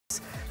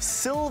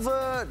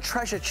silver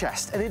treasure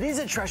chest. And it is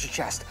a treasure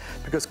chest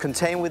because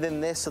contained within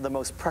this are the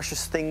most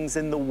precious things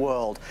in the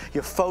world.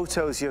 Your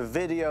photos, your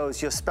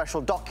videos, your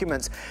special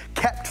documents,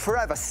 kept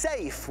forever,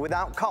 safe,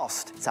 without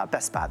cost. It's our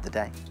best buy of the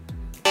day.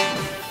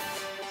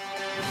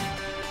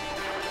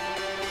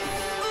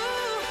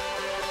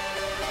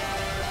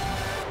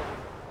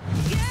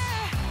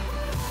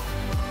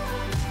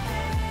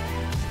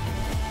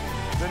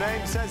 The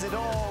name says it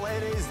all.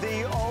 It is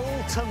the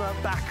ultimate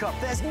backup.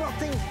 There's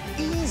nothing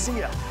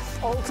easier.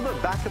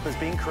 Ultimate Backup has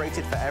been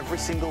created for every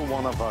single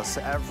one of us.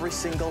 Every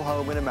single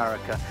home in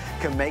America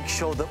can make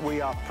sure that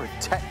we are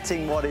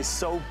protecting what is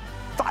so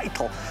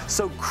vital,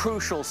 so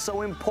crucial,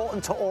 so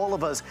important to all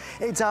of us.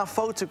 It's our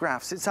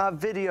photographs, it's our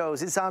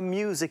videos, it's our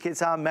music,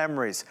 it's our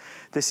memories.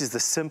 This is the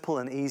simple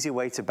and easy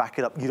way to back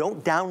it up. You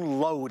don't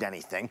download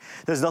anything.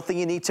 There's nothing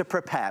you need to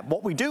prepare.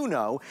 What we do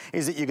know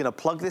is that you're going to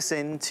plug this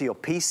into your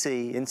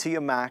PC, into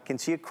your Mac,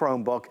 into your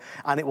Chromebook,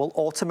 and it will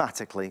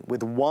automatically,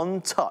 with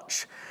one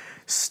touch,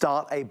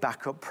 start a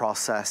backup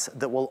process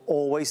that will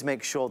always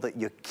make sure that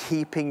you're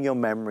keeping your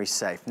memory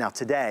safe. Now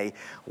today,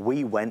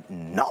 we went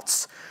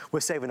nuts.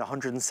 We're saving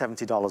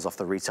 $170 off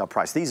the retail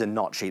price. These are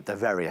not cheap, they're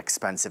very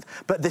expensive,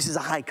 but this is a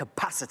high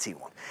capacity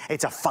one.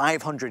 It's a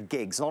 500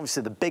 gigs, and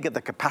obviously the bigger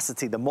the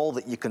capacity, the more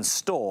that you can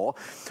store.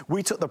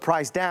 We took the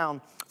price down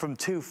from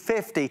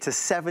 $250 to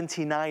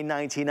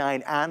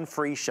 $79.99 and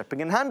free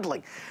shipping and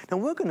handling. Now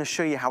we're gonna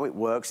show you how it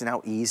works and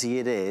how easy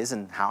it is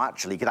and how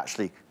actually you could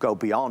actually go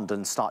beyond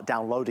and start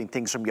downloading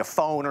things from your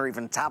phone or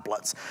even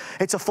tablets.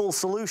 It's a full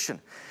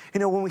solution. You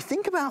know, when we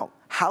think about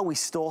how we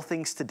store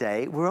things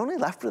today, we're only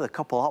left with a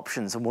couple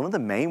options, and one of the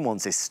main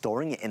ones is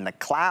storing it in the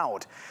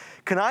cloud.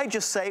 Can I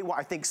just say what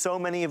I think so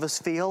many of us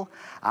feel?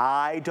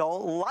 I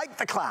don't like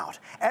the cloud.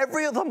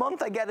 Every other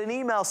month I get an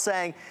email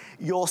saying,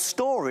 your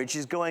storage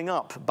is going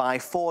up by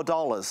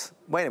 $4.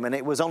 Wait a minute,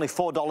 it was only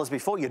 $4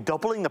 before. You're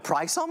doubling the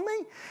price on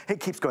me? It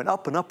keeps going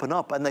up and up and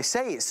up. And they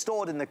say it's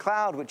stored in the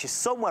cloud, which is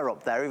somewhere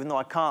up there, even though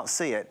I can't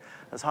see it.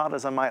 As hard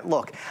as I might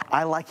look,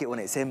 I like it when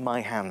it's in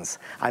my hands.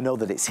 I know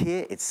that it's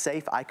here, it's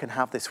safe, I can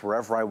have this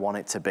wherever I want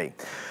it to be.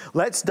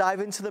 Let's dive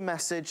into the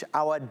message.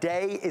 Our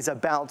day is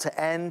about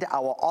to end.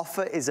 Our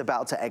offer is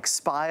about to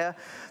expire.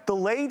 The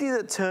lady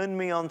that turned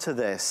me onto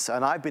this,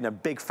 and I've been a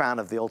big fan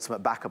of the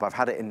Ultimate Backup, I've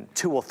had it in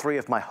 2 or 3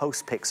 of my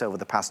host picks over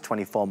the past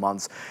 24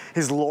 months,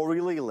 is Lori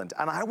Leland.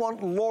 And I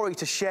want Lori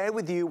to share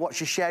with you what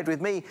she shared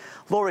with me.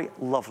 Lori,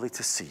 lovely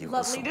to see you.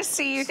 Lovely to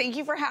see you. Thank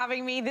you for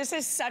having me. This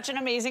is such an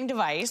amazing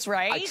device,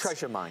 right? I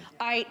treasure mine.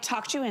 I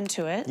talked you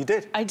into it. You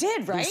did? I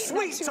did, right? You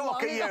sweet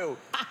talker, you.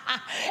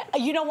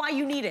 You know why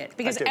you need it?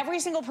 Because every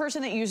single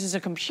person that uses a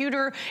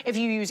computer, if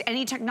you use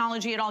any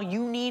technology at all,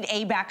 you need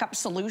a backup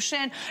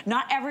solution.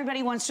 Not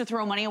everybody wants to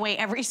throw money away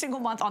every single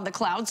month on the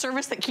cloud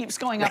service that keeps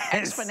going up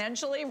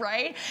exponentially,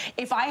 right?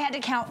 If I had to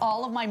count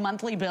all of my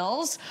monthly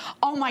bills,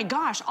 oh my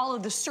gosh, all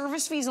of the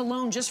service fees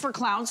alone just for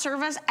cloud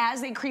service,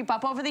 as they creep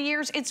up over the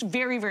years, it's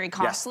very, very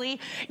costly.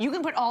 You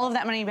can put all of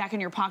that money back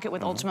in your pocket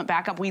with Ultimate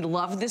Backup. We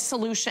love this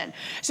solution.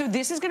 So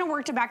this is gonna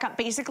work to back up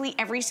basically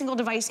every single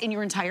device in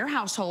your entire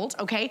household,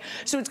 okay?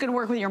 So it's gonna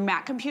work with your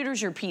Mac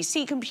computers, your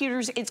PC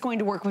computers, it's going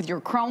to work with your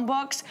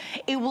Chromebooks.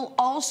 It will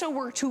also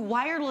work to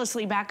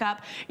wirelessly back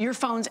up your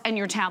phones and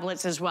your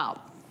tablets as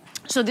well.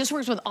 So this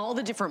works with all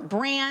the different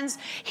brands.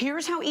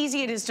 Here's how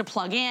easy it is to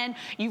plug in.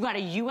 You've got a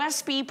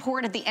USB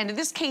port at the end of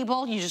this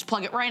cable. You just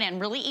plug it right in,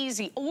 really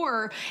easy.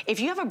 Or if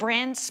you have a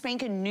brand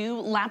spanking new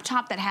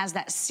laptop that has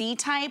that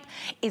C-type,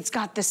 it's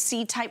got the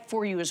C-type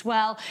for you as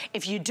well.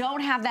 If you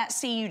don't have that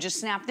C, you just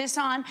snap this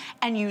on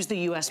and use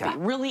the USB.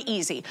 Really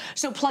easy.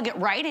 So plug it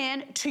right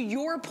in. To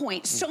your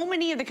point, so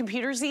many of the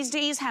computers these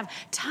days have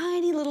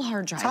tiny little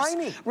hard drives.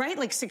 Tiny. Right?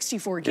 Like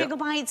 64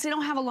 gigabytes. They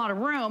don't have a lot of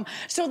room.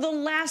 So the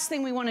last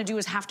thing we want to do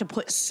is have to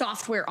put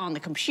software on the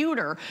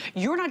computer.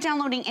 You're not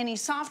downloading any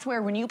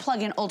software when you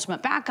plug in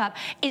Ultimate Backup.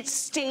 It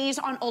stays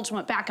on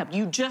Ultimate Backup.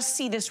 You just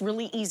see this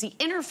really easy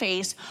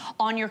interface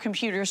on your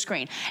computer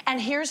screen. And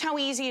here's how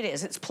easy it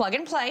is. It's plug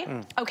and play,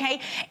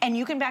 okay? And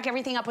you can back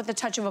everything up with the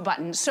touch of a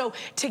button. So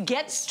to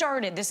get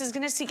started, this is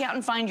gonna seek out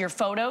and find your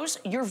photos,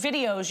 your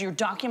videos, your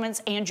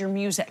documents, and your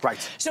music.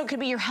 Right. So it could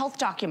be your health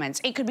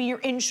documents. It could be your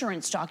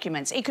insurance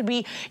documents. It could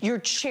be your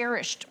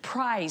cherished,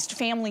 prized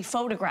family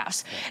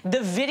photographs. The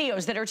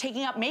videos that are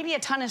taking up maybe a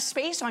ton of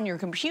space on your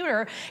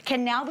computer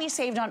can now be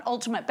saved on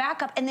Ultimate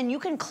Backup, and then you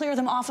can clear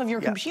them off of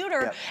your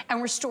computer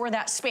and restore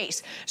that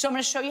space. So I'm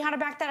gonna show you how to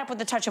back that up with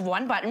the touch of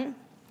one button.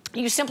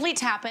 You simply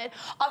tap it.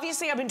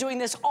 Obviously, I've been doing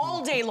this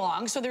all day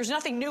long, so there's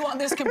nothing new on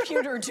this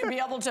computer to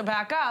be able to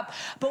back up.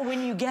 But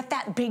when you get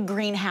that big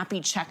green happy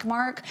check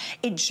mark,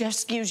 it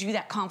just gives you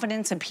that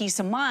confidence and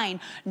peace of mind,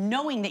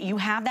 knowing that you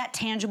have that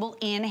tangible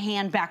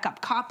in-hand backup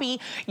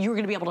copy. You're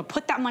gonna be able to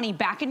put that money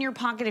back in your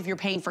pocket if you're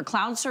paying for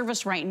cloud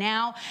service right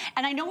now.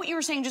 And I know what you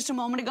were saying just a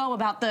moment ago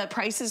about the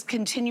prices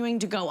continuing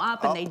to go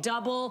up and they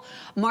double.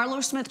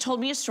 Marlo Smith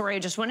told me a story. I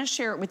just want to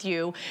share it with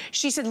you.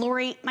 She said,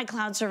 Lori, my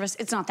cloud service,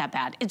 it's not that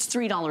bad. It's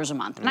 $3 $36 a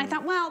month. And I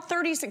thought, well,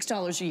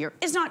 $36 a year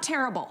is not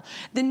terrible.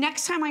 The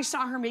next time I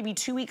saw her, maybe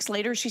 2 weeks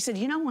later, she said,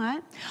 you know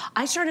what?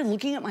 I started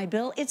looking at my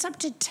bill. It's up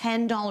to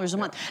 $10 a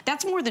month.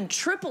 That's more than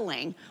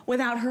tripling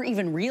without her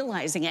even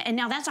realizing it. And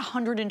now that's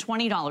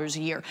 $120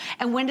 a year.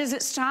 And when does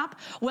it stop?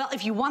 Well,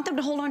 if you want them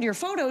to hold on to your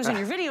photos and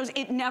your videos,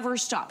 it never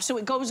stops. So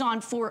it goes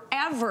on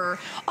forever.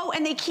 Oh,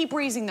 and they keep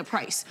raising the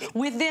price.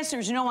 With this,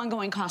 there's no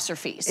ongoing costs or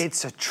fees.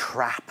 It's a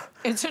trap.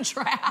 It's a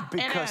trap.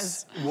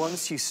 Because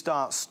once you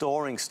start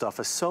storing stuff,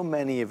 as so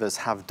many of us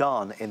have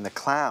done in the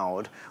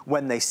cloud,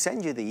 when they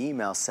send you the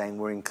email saying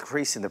we're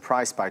increasing the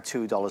price by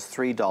 $2,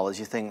 $3,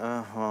 you think,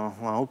 oh,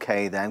 well,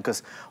 okay then,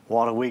 because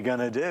what are we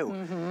gonna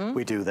do?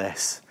 We do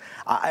this.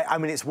 I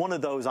mean, it's one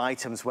of those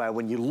items where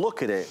when you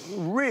look at it,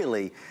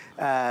 really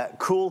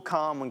cool,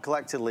 calm, and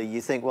collectedly,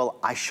 you think, well,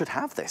 I should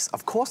have this.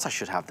 Of course I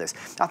should have this.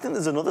 I think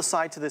there's another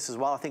side to this as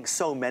well. I think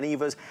so many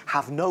of us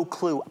have no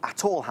clue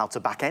at all how to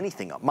back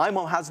anything up. My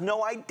mom has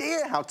no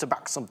idea how to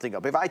back something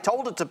up. If I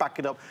told her to back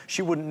it up,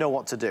 she wouldn't know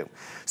what to do.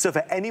 So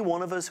for any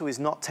one of us who is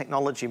not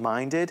technology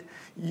minded,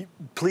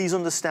 please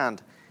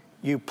understand,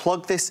 you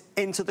plug this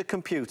into the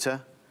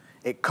computer,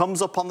 it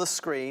comes up on the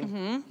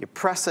screen, you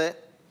press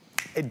it,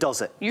 it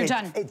does it. You're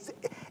done.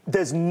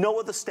 There's no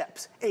other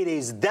steps. It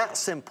is that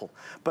simple.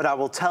 But I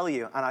will tell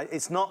you, and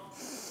it's not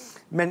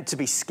meant to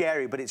be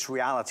scary, but it's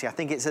reality. I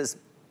think it says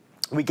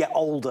we get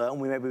older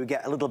and maybe we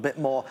get a little bit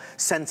more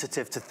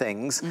sensitive to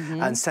things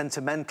and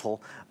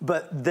sentimental,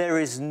 but there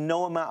is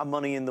no amount of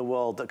money in the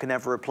world that can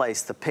ever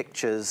replace the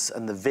pictures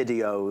and the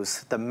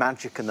videos, the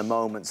magic and the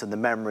moments and the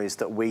memories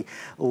that we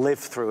live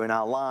through in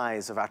our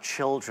lives, of our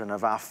children,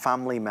 of our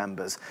family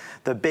members,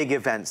 the big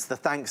events, the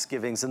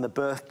Thanksgivings and the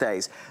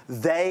birthdays.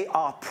 They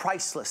are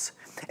priceless.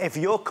 If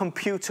your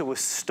computer was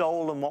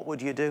stolen, what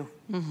would you do?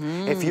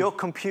 If your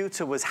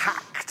computer was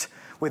hacked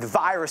with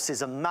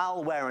viruses and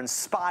malware and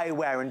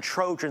spyware and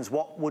Trojans,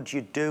 what would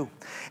you do?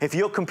 If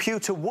your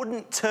computer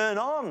wouldn't turn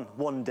on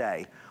one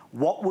day,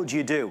 what would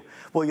you do?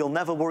 Well, you'll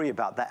never worry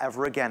about that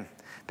ever again,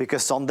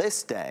 because on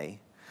this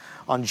day,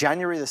 on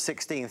January the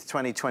 16th,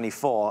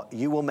 2024,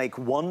 you will make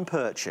one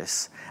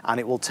purchase and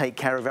it will take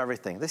care of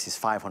everything. This is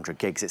 500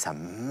 gigs. It's a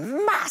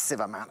massive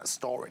amount of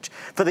storage.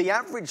 For the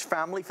average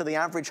family, for the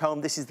average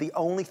home, this is the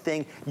only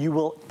thing you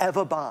will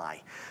ever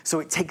buy. So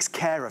it takes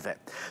care of it.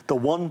 The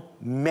one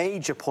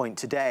major point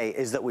today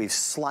is that we've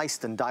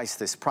sliced and diced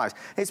this price.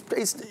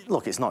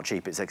 Look, it's not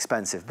cheap, it's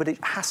expensive, but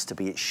it has to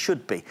be, it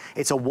should be.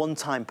 It's a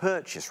one-time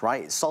purchase,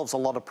 right? It solves a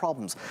lot of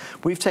problems.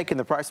 We've taken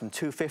the price from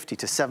 $250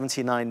 to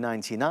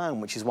 $79.99,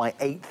 which is why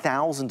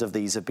 8,000 of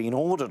these have been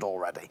ordered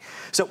already.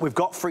 So we've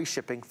got free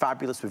shipping,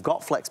 fabulous. We've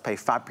got FlexPay,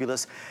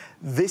 fabulous.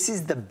 This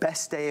is the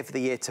best day of the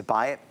year to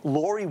buy it.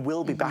 Lori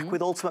will be back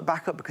with Ultimate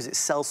Backup because it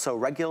sells so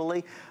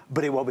regularly,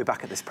 but it won't be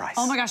back at this price.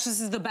 Oh my gosh,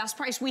 this is the best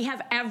price we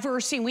have ever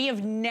seen. We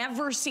have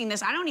never seen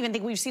this. I don't even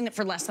think we've seen it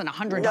for less than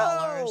 $100.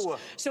 No.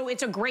 So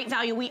it's a great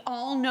value. We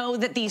all know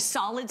that these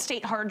solid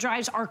state hard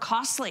drives are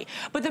costly,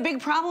 but the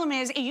big problem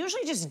is it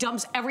usually just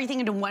dumps everything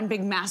into one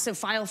big massive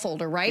file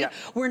folder, right?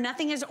 Where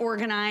nothing is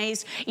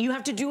organized. You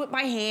have to do it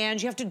by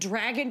hand. You have to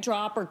drag and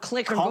drop or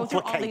click or go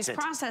through all these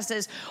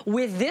processes.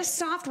 With this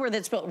software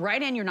that's built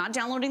right in, you're not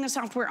downloading the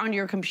software onto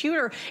your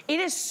computer. It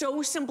is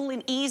so simple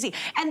and easy.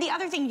 And the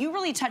other thing you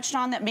really touched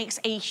on that makes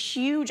a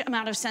huge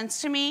amount of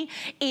sense to me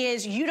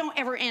is you don't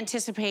ever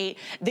anticipate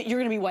that you're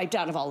gonna be wiped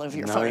out of all of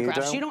your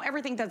photographs. You don't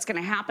ever think that's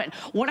gonna happen.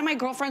 One of my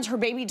girlfriends, her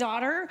baby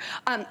daughter,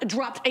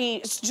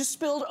 just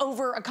spilled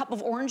over a cup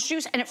of orange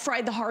juice and it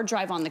fried the hard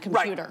drive on the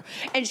computer.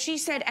 And she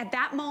said at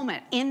that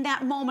moment, in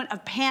that moment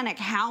of panic,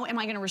 how am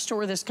I gonna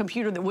restore this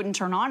computer that wouldn't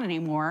turn on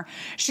anymore?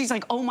 She's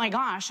like, oh my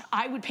gosh,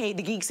 I would pay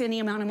the geeks any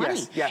amount of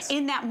money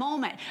in that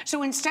moment.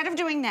 So instead of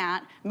doing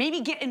that,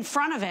 maybe get in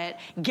front of it,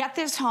 get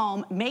this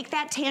home, make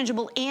that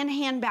tangible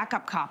in-hand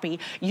backup copy.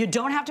 You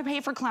don't have to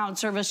pay for cloud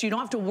service. You don't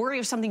have to worry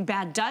if something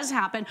bad does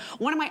happen.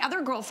 One of my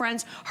other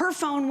girlfriends, her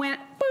phone went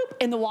boop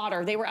in the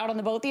water. They were out on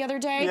the boat the other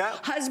day.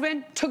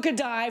 Husband took a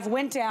dive,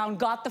 went down,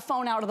 got the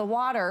phone out of the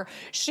water.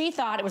 She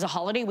thought it was a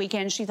holiday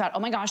weekend. She thought, oh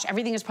my gosh,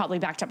 everything is probably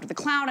backed up to the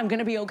cloud. I'm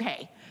gonna be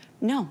okay.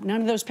 No, none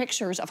of those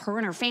pictures of her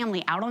and her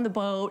family out on the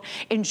boat,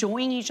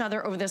 enjoying each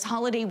other over this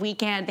holiday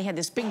weekend. They had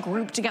this big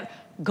group together.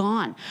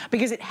 Gone,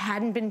 because it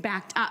hadn't been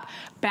backed up.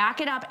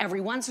 Back it up every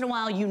once in a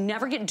while. You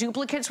never get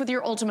duplicates with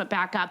your Ultimate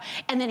Backup.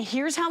 And then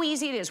here's how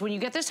easy it is. When you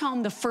get this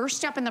home, the first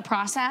step in the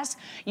process,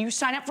 you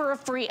sign up for a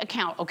free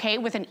account, okay,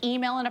 with an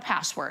email and a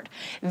password.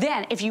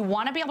 Then, if you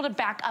want to be able to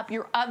back up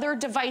your other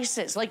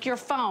devices, like your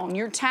phone,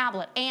 your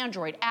tablet,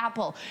 Android,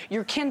 Apple,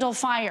 your Kindle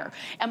Fire,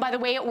 and by the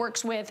way, it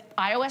works with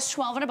iOS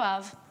 12 and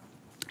above,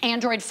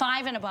 Android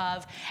 5 and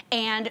above,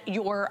 and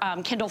your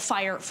Kindle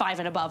Fire 5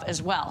 and above as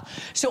well.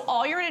 So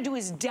all you're gonna do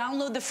is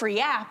download the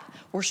free app,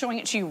 We're showing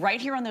it to you right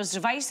here on those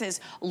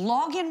devices.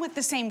 Log in with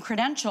the same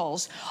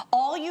credentials.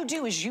 All you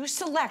do is you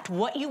select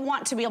what you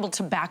want to be able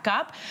to back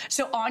up.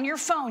 So on your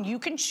phone, you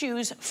can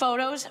choose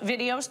photos,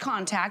 videos,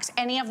 contacts,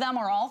 any of them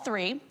or all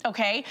three,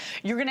 okay?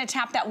 You're gonna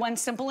tap that one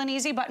simple and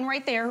easy button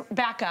right there,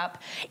 back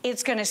up.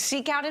 It's gonna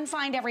seek out and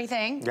find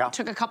everything. Yeah.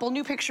 Took a couple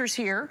new pictures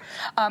here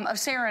of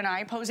Sarah and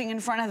I posing in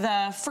front of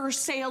the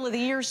first sale of the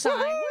year sign.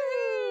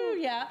 Woo!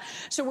 Yeah,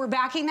 so we're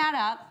backing that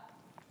up.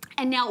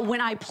 And now when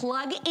I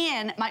plug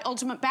in my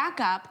ultimate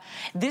backup,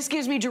 this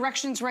gives me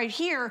directions right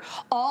here.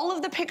 All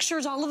of the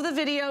pictures, all of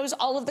the videos,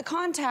 all of the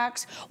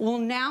contacts will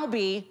now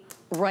be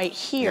right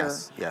here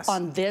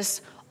on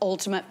this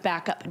ultimate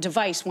backup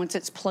device. Once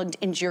it's plugged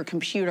into your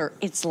computer,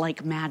 it's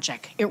like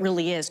magic. It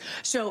really is.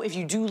 So if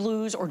you do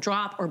lose or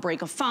drop or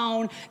break a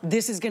phone,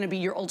 this is gonna be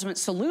your ultimate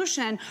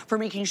solution for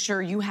making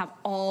sure you have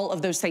all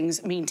of those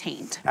things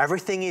maintained.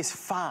 Everything is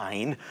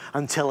fine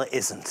until it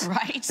isn't.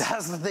 Right.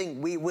 That's the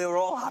thing. We're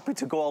all happy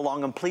to go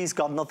along and please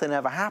God nothing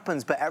ever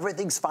happens, but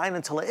everything's fine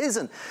until it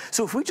isn't.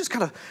 So if we just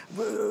kind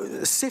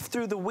of sift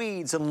through the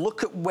weeds and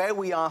look at where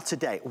we are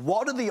today,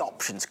 what are the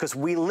options? Because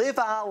we live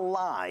our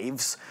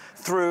lives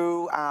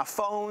through our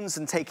phones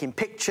and taking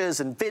pictures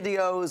and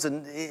videos,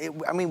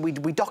 and I mean, we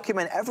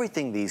document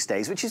everything these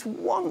days, which is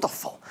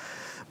wonderful.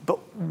 But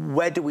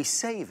where do we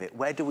save it?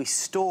 Where do we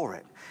store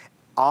it?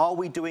 Are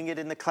we doing it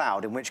in the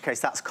cloud? In which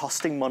case, that's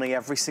costing money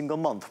every single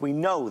month. We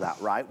know that,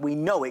 right? We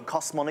know it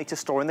costs money to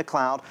store in the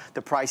cloud.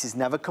 The price is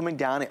never coming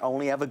down. It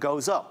only ever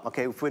goes up.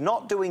 Okay, if we're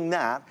not doing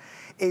that,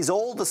 is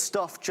all the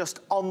stuff just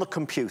on the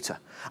computer?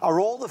 Are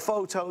all the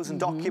photos and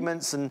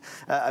documents and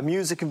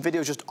music and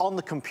videos just on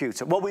the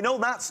computer? Well, we know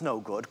that's no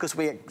good because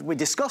we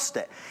discussed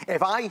it.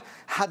 If I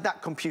had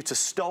that computer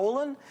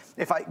stolen,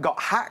 if I got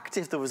hacked,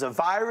 if there was a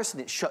virus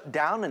and it shut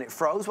down and it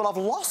froze, well, I've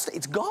lost it.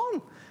 It's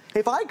gone.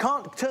 If I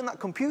can't turn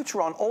that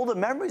computer on, all the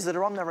memories that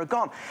are on there are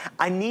gone.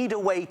 I need a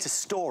way to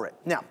store it.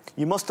 Now,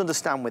 you must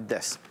understand with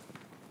this.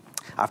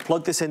 I've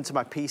plugged this into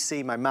my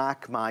PC, my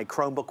Mac, my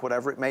Chromebook,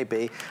 whatever it may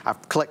be.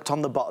 I've clicked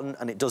on the button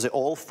and it does it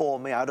all for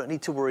me. I don't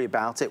need to worry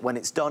about it. When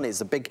it's done,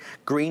 it's a big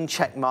green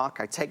check mark.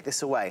 I take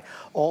this away.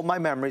 All my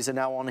memories are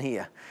now on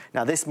here.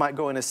 Now, this might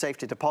go in a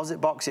safety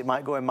deposit box. It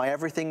might go in my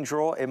everything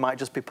drawer. It might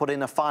just be put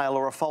in a file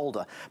or a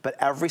folder. But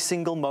every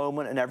single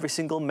moment and every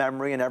single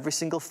memory and every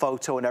single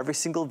photo and every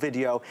single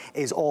video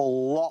is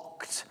all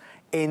locked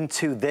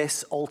into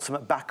this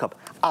ultimate backup.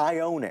 I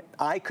own it.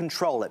 I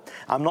control it.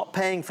 I'm not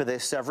paying for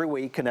this every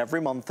week and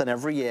every month and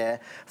every year,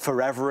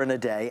 forever and a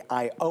day.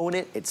 I own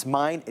it. It's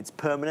mine. It's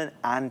permanent,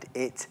 and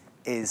it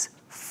is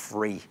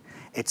free.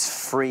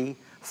 It's free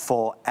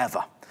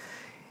forever.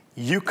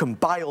 You can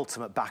buy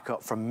Ultimate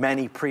Backup from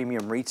many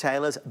premium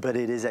retailers, but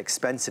it is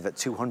expensive at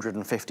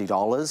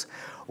 $250.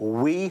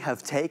 We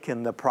have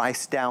taken the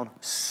price down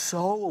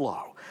so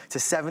low to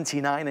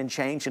 $79 and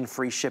change and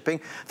free shipping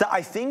that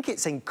I think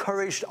it's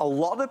encouraged a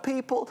lot of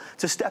people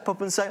to step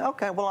up and say,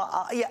 okay,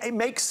 well, yeah, it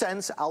makes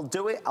sense. I'll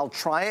do it. I'll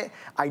try it.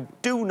 I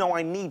do know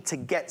I need to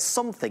get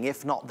something,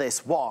 if not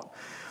this, what?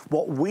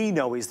 What we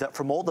know is that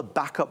from all the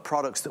backup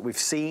products that we've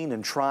seen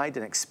and tried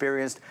and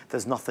experienced,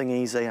 there's nothing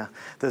easier.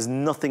 There's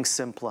nothing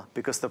simpler,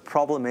 because the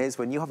problem is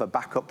when you have a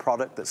backup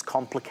product that's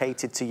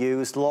complicated to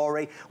use,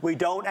 Laurie, we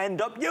don't end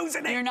up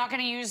using it. You're not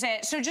going to use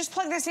it. So just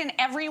plug this in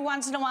every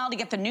once in a while to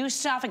get the new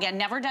stuff. Again,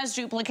 never does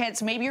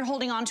duplicates. Maybe you're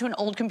holding on to an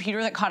old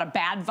computer that caught a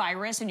bad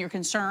virus and you're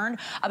concerned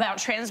about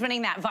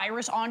transmitting that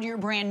virus onto your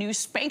brand new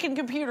spanking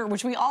computer,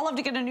 which we all love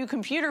to get a new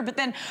computer, but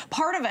then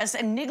part of us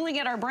and niggling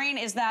at our brain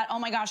is that, oh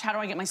my gosh, how do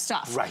I get my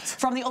stuff? Right.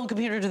 From the old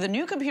computer to the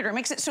new computer. It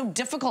makes it so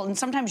difficult, and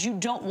sometimes you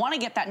don't want to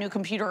get that new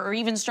computer or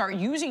even start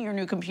using your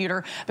new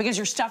computer because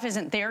your stuff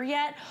isn't there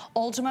yet.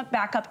 Ultimate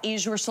Backup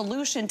is your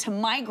solution to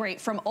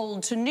migrate from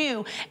old to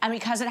new, and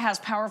because it has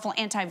powerful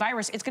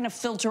antivirus, it's going to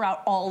filter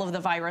out all of the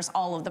virus,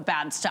 all of the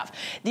bad stuff.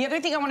 The other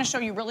thing I want to show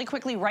you really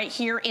quickly right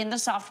here in the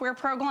software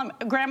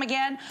program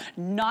again,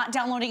 not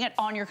downloading it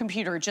on your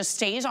computer. It just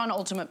stays on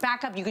Ultimate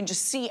Backup. You can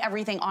just see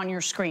everything on your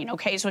screen,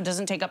 okay? So it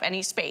doesn't take up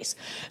any space.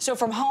 So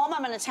from home,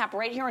 I'm going to tap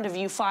right here into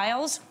View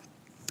Files.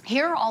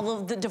 Here are all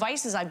of the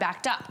devices I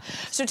backed up.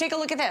 So take a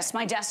look at this.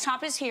 My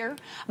desktop is here.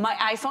 My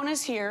iPhone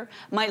is here.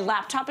 My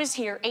laptop is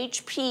here.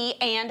 HP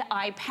and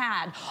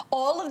iPad.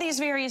 All of these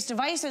various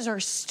devices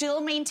are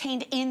still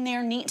maintained in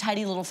their neat,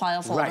 tidy little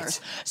file folders. Right.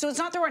 So it's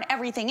not throwing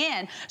everything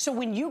in. So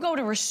when you go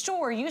to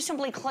restore, you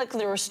simply click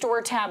the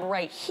Restore tab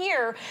right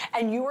here,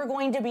 and you are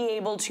going to be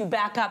able to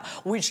back up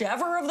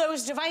whichever of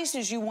those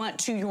devices you want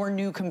to your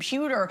new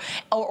computer,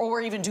 or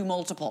even do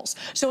multiples.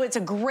 So it's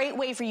a great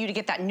way for you to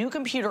get that new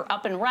computer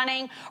up and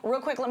running.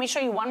 Real quick, let me show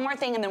you one more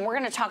thing, and then we're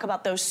going to talk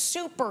about those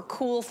super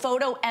cool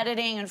photo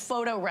editing and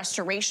photo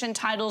restoration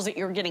titles that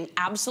you're getting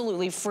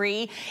absolutely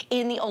free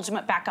in the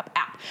Ultimate Backup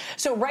app.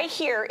 So right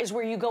here is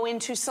where you go in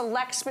to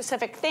select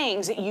specific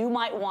things that you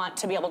might want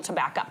to be able to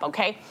back up,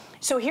 okay?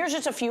 So here's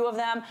just a few of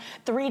them.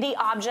 3D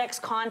objects,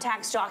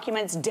 contacts,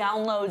 documents,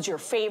 downloads, your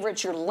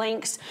favorites, your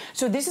links.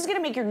 So this is gonna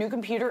make your new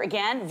computer,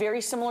 again,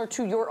 very similar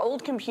to your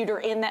old computer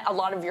in that a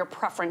lot of your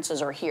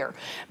preferences are here.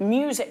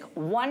 Music,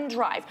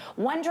 OneDrive.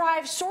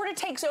 OneDrive sort of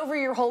takes over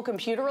your whole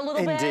computer a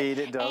little bit. Indeed,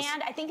 it does.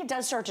 And I think it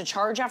does start to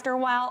charge after a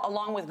while,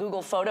 along with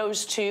Google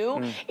Photos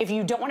too. If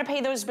you don't wanna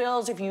pay those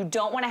bills, if you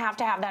don't wanna have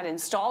that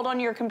installed on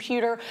your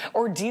computer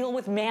or deal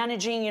with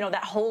managing, you know,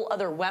 that whole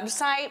other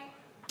website,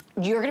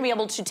 you're gonna be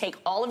able to take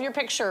all of your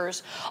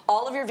pictures,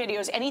 all of your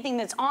videos, anything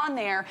that's on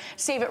there,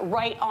 save it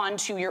right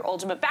onto your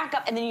ultimate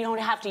backup, and then you don't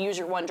have to use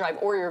your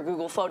OneDrive or your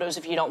Google Photos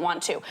if you don't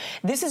want to.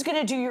 This is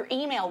gonna do your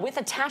email with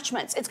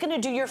attachments. It's gonna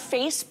do your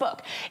Facebook.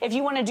 If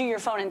you wanna do your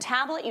phone and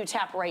tablet, you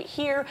tap right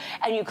here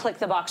and you click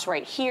the box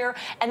right here,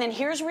 and then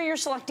here's where you're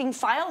selecting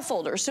file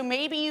folders. So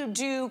maybe you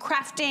do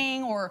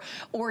crafting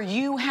or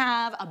you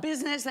have a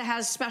business that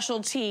has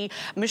specialty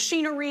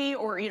machinery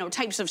or, you know,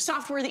 types of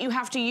software that you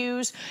have to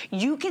use.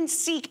 You can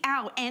seek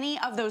out any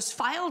of those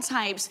file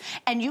types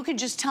and you can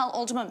just tell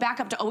Ultimate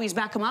Backup to always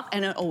back them up,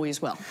 and it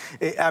always will.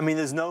 I mean,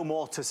 there's no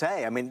more to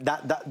say. I mean,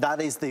 that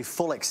is the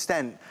full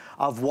extent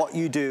of what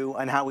you do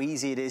and how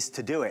easy it is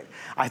to do it.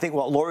 I think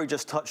what Lori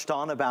just touched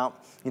on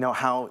about, you know,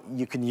 how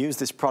you can use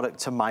this product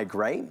to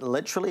migrate,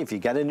 literally, if you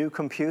get a new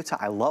computer,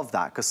 I love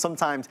that, because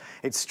sometimes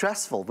it's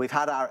stressful. We've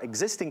had our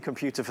existing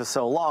computer for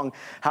so long,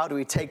 how do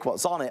we take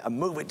what's on it and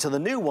move it to the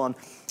new one?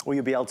 Well,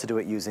 you'll be able to do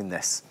it using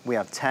this. We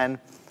have 10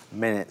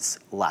 minutes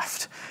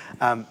left.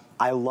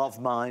 I love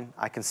mine.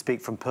 I can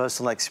speak from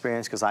personal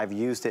experience because I've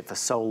used it for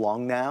so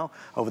long now,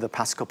 over the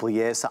past couple of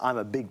years. So I'm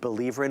a big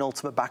believer in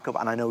Ultimate Backup,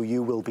 and I know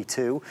you will be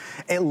too.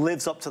 It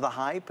lives up to the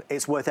hype.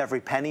 It's worth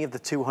every penny of the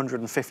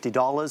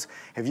 $250.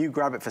 If you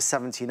grab it for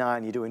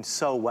 $79, you're doing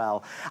so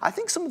well. I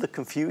think some of the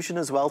confusion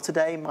as well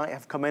today might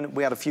have come in.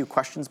 We had a few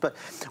questions, but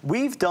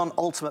we've done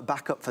Ultimate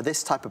Backup for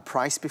this type of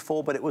price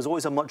before, but it was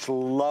always a much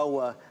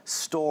lower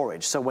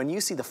storage. So when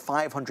you see the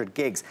 500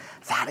 gigs,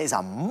 that is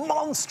a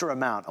monster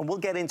amount. And we'll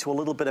get into a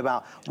little bit about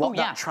what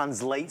that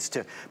translates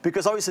to,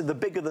 because obviously the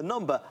bigger the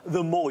number,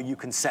 the more you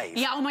can save.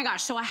 Yeah, oh my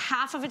gosh, so a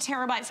half of a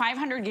terabyte,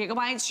 500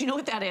 gigabytes, you know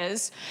what that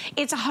is?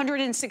 It's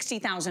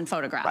 160,000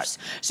 photographs.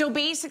 Right. So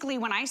basically,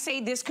 when I say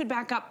this could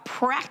back up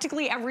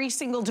practically every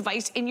single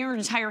device in your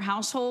entire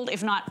household,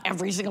 if not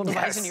every single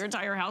device in your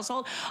entire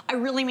household, I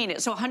really mean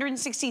it. So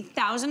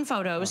 160,000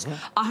 photos,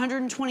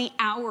 120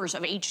 hours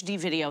of HD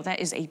video. That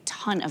is a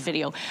ton of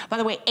video. By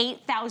the way,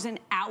 8,000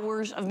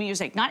 hours of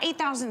music, not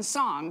 8,000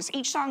 songs.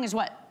 Each song is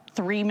what?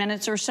 3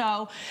 minutes or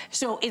so.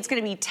 So it's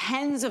gonna be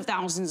tens of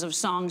thousands of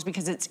songs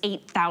because it's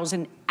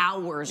 8,000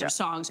 hours of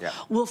songs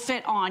will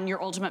fit on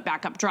your Ultimate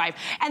Backup drive.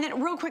 And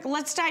then real quick,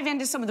 let's dive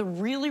into some of the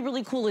really,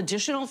 really cool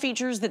additional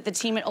features that the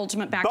team at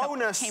Ultimate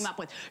Backup came up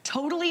with.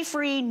 Totally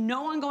free,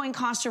 no ongoing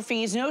costs or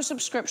fees, no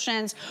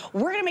subscriptions.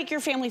 We're gonna make your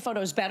family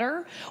photos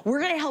better.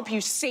 We're gonna help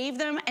you save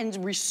them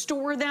and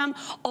restore them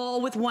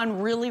all with one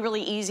really,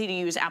 really easy to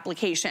use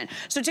application.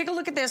 So take a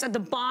look at this. At the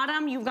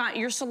bottom, you've got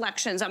your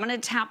selections. I'm gonna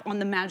tap on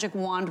the magic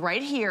wand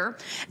right here.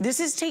 This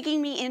is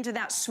taking me into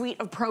that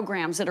suite of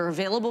programs that are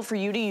available for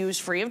you to use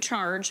free of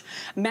charge.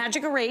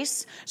 Magic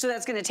Erase, so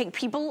that's gonna take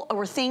people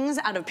or things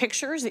out of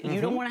pictures that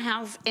you don't wanna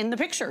have in the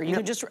picture. You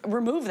can just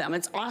remove them,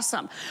 it's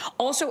awesome.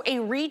 Also a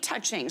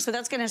retouching, so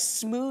that's gonna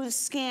smooth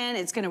skin,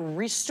 it's gonna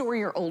restore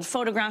your old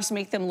photographs,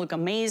 make them look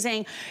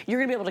amazing.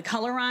 You're gonna be able to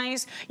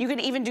colorize. You can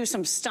even do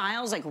some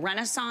styles like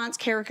Renaissance,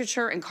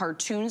 caricature, and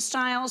cartoon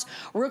styles.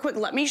 Real quick,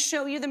 let me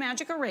show you the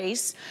Magic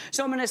Erase.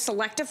 So I'm gonna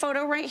select a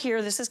photo right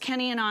here. This is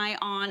Kenny and I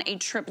on a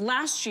trip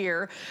last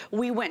year.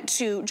 We went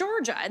to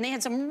Georgia and they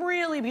had some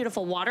really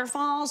beautiful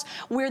waterfalls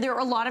where there are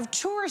a lot of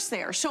tourists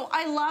there. So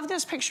I love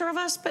this picture of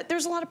us, but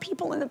there's a lot of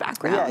people in the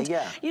background.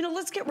 You know,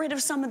 let's get rid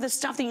of some of the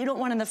stuff that you don't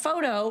want in the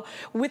photo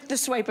with the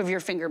swipe of your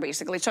finger,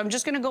 basically. So I'm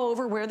just gonna go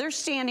over where they're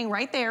standing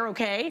right there,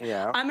 okay?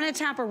 I'm gonna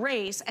tap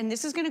Erase, and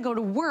this is gonna go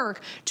to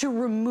work to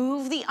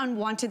remove the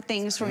unwanted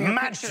things from your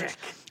pictures.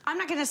 I'm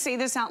not gonna say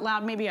this out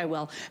loud, maybe I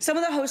will. Some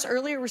of the hosts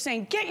earlier were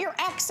saying, get your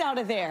ex out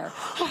of there.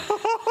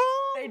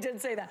 They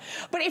did say that.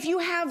 But if you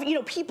have, you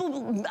know,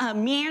 people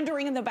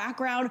meandering in the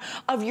background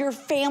of your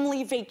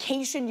family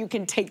vacation, you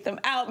can take them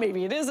out.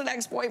 Maybe it is an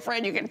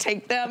ex-boyfriend, you can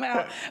take them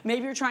out.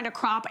 Maybe you're trying to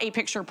crop a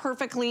picture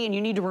perfectly and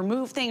you need to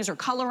remove things or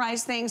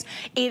colorize things.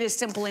 It is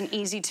simple and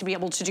easy to be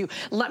able to do.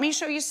 Let me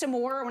show you some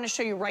more. I want to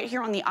show you right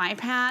here on the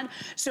iPad.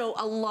 So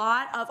a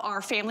lot of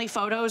our family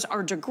photos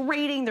are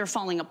degrading, they're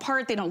falling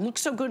apart, they don't look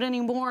so good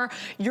anymore.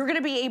 You're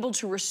gonna be able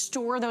to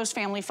restore those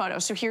family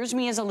photos. So here's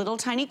me as a little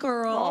tiny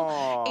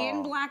girl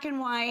in black and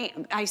white.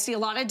 I see a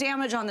lot of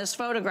damage on this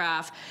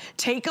photograph.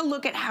 Take a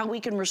look at how we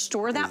can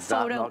restore that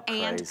photo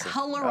and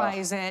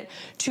colorize it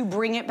to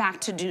bring it back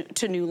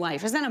to new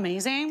life. Isn't that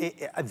amazing?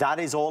 That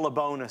is all a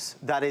bonus.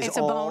 That is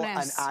all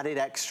an added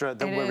extra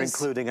that we're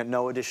including at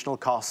no additional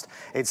cost.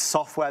 It's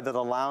software that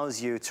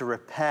allows you to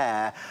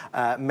repair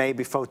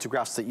maybe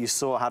photographs that you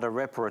saw had a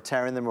rip or a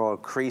tear in them or a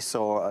crease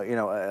or you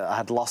know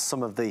had lost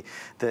some of the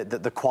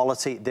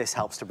quality. This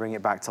helps to bring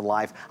it back to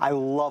life. I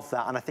love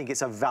that, and I think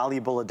it's a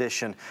valuable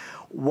addition.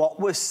 What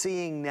we're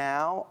seeing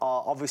now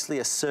are obviously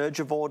a surge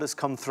of orders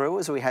come through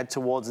as we head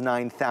towards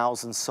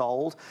 9,000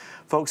 sold.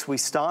 Folks, we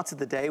started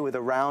the day with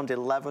around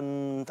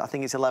 11, I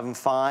think it's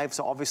 11.5.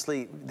 So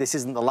obviously this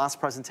isn't the last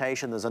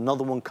presentation. There's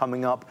another one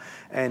coming up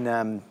in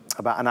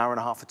about an hour and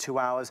a half or 2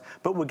 hours,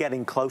 but we're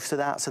getting close to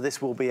that. So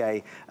this will be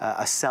a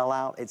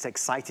sellout. It's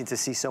exciting to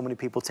see so many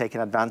people taking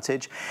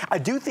advantage. I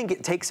do think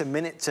it takes a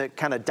minute to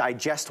kind of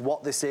digest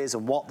what this is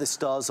and what this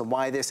does and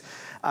why this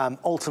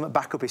ultimate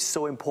backup is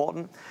so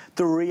important.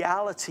 The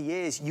reality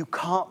is you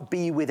can't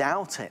be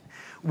without it.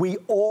 We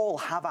all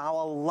have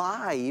our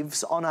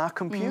lives on our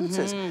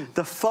computers.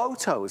 The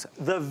photos,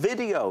 the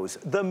videos,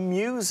 the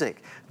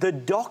music, the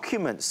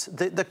documents,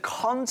 the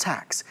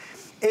contacts.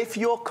 If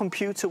your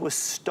computer was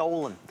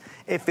stolen,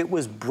 if it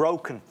was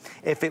broken,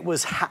 if it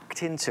was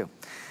hacked into,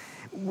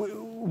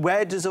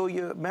 where does all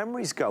your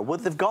memories go? Well,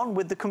 they've gone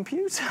with the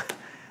computer.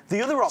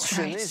 The other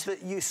option is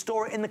that you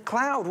store it in the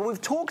cloud. Well, we've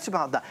talked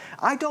about that.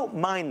 I don't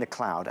mind the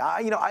cloud.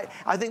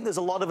 I think there's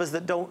a lot of us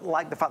that don't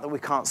like the fact that we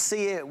can't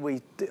see it.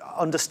 We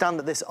understand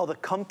that this other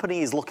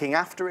company is looking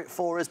after it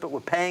for us, but we're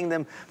paying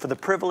them for the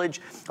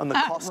privilege, and the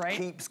cost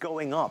keeps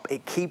going up.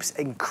 It keeps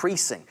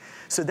increasing.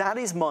 So that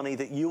is money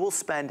that you will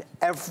spend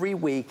every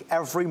week,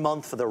 every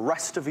month for the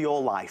rest of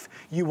your life.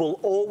 You will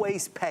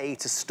always pay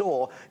to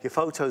store your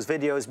photos,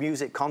 videos,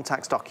 music,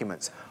 contacts,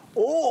 documents.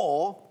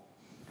 Or,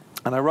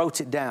 and I wrote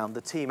it down,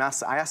 the team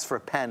asked, I asked for a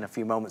pen a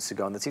few moments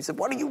ago, and the team said,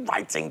 what are you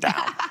writing down?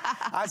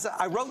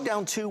 I wrote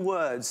down 2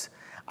 words.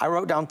 I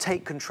wrote down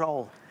take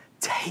control.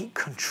 Take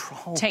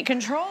control. Take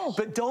control.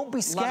 But don't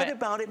be scared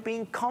about it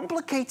being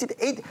complicated.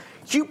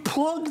 You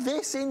plug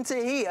this into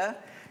here,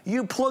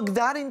 you plug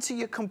that into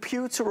your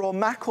computer or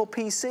Mac or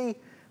PC,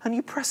 and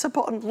you press a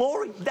button.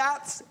 Lori,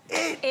 that's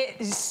it. It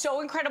is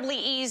so incredibly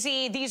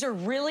easy. These are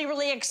really,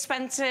 really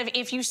expensive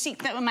if you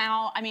seek them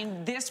out. I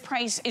mean, this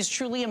price is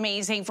truly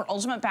amazing. For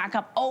Ultimate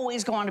Backup,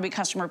 always go on to be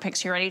customer picks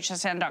here at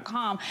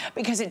hsn.com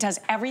because it does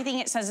everything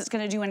it says it's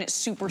going to do, and it's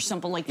super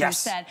simple, like you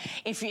said.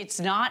 If it's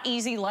not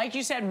easy, like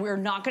you said, we're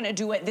not going to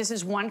do it. This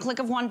is one click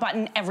of one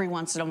button every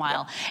once in a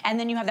while. And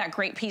then you have that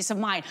great peace of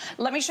mind.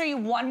 Let me show you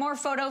one more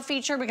photo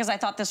feature because I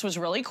thought this was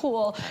really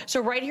cool.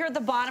 So right here at the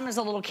bottom is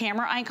a little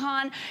camera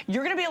icon.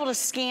 You're going to be able to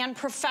scan,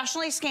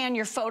 professionally scan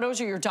your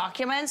photos or your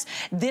documents.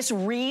 This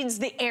reads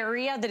the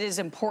area that is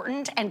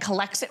important and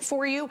collects it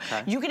for you.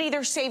 You can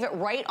either save it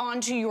right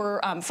onto your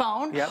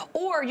phone,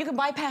 or you can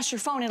bypass your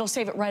phone. It'll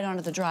save it right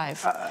onto the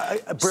drive.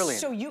 Brilliant.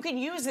 So you can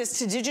use this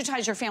to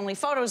digitize your family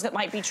photos that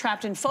might be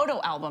trapped in photo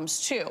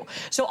albums too.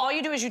 So all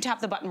you do is you tap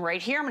the button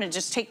right here. I'm going to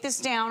just take this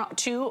down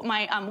to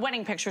my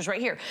wedding pictures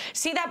right here.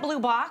 See that blue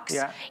box?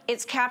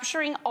 It's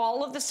capturing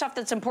all of the stuff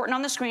that's important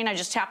on the screen. I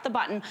just tap the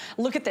button.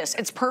 Look at this.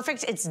 It's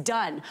perfect. It's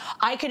done.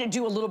 I can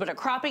do a little bit of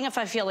cropping if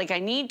I feel like I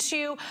need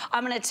to.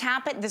 I'm going to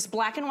tap it. This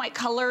black and white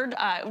colored,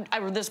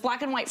 this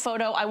black and white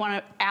photo, I want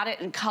to add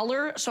it in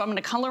color, so I'm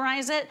going to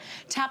colorize it.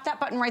 Tap that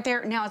button right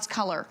there. Now it's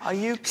color. Are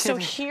you kidding? So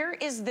here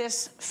is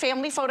this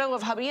family photo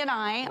of hubby and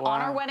I on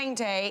our wedding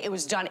day. It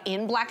was done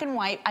in black and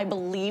white, I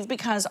believe,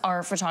 because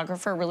our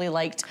photographer really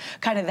liked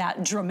kind of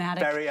that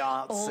dramatic, very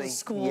artsy, old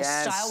school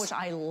style, which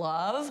I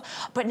love.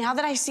 But now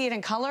that I see it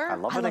in color, I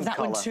love that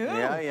one too.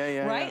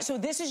 Right? So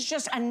this is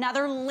just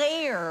another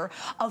layer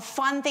of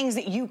fun things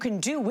that you can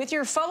do with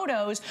your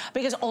photos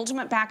because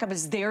Ultimate Backup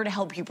is there to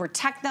help you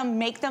protect them,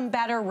 make them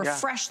better,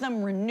 refresh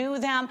them, renew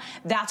them.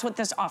 That's what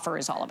this offer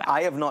is all about.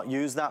 I have not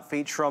used that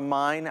feature on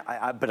mine,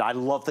 but I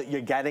love that you're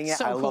getting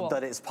it. I love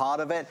that it's part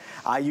of it.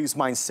 I use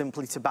mine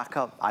simply to back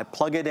up. I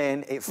plug it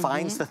in, it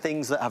finds the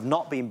things that have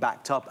not been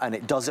backed up, and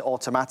it does it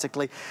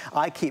automatically.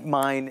 I keep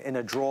mine in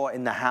a drawer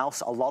in the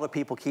house. A lot of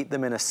people keep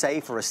them in a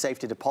safe or a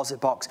safety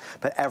deposit box,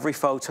 but every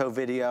photo,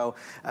 video,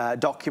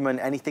 document,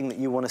 anything that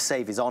you want to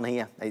save is on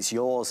here. It's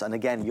yours, and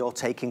again, you're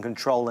taking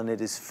control, and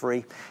it is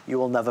free. You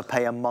will never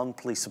pay a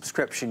monthly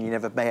subscription. You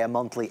never pay a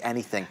monthly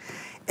anything.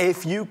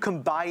 If you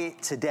can buy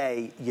it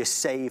today, you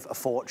save a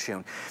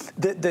fortune.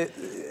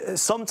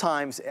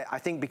 Sometimes, I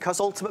think because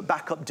Ultimate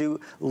Backup do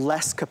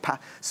less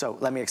capacity, so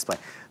let me explain.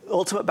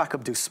 Ultimate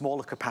Backup do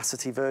smaller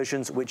capacity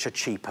versions, which are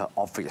cheaper,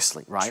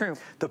 obviously, right? True.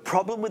 The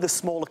problem with the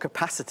smaller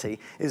capacity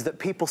is that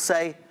people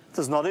say,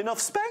 there's not enough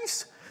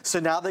space. So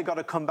now they've got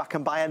to come back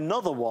and buy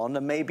another one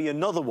and maybe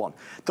another one.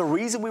 The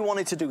reason we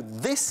wanted to do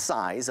this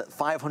size at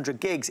 500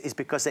 gigs is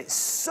because it's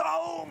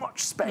so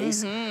much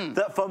space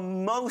that for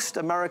most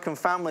American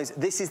families,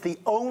 this is the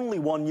only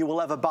one you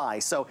will ever buy.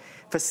 So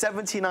for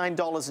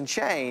 $79 and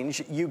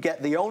change, you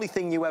get the only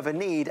thing you ever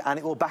need, and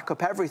it will back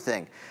up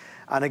everything.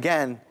 And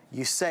again,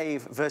 you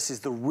save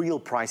versus the real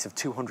price of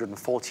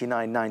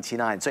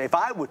 $249.99. So if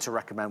I were to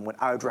recommend one,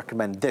 I would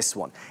recommend this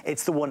one.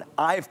 It's the one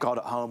I've got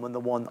at home and the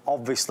one,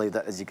 obviously,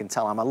 that, as you can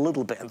tell, I'm a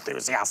little bit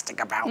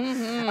enthusiastic about.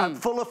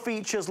 Full of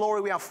features.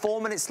 Lori, we have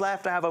 4 minutes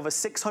left. I have over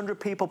 600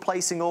 people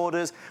placing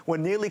orders. We're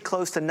nearly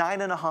close to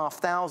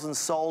 9,500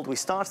 sold. We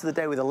started the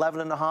day with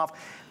 11,500.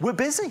 We're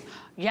busy.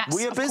 Yes,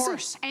 we are busy. Of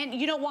course. And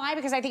you know why?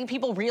 Because I think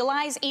people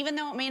realize, even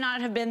though it may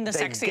not have been the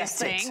sexiest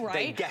thing, right?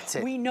 They get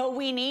it. We know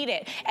we need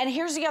it. And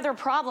here's the other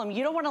problem. problem.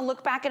 You don't want to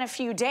look back in a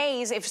few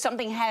days if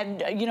something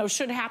had, you know,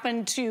 should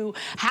happen to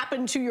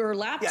your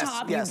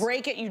laptop. Yes. You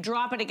break it, you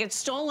drop it, it gets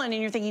stolen,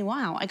 and you're thinking,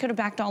 wow, I could have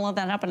backed all of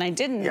that up and I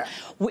didn't. Yeah.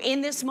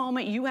 In this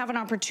moment, you have an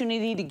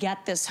opportunity to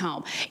get this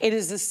home. It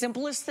is the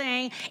simplest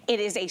thing. It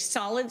is a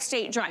solid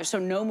state drive, so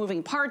no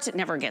moving parts. It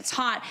never gets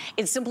hot.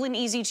 It's simple and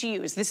easy to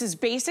use. This is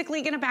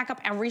basically going to back up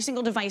every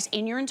single device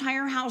in your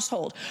entire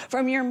household,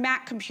 from your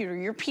Mac computer,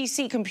 your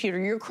PC computer,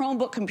 your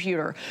Chromebook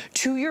computer,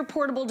 to your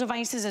portable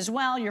devices as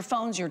well, your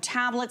phones, your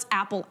tablets,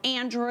 Apple,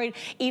 Android,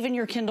 even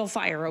your Kindle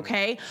Fire,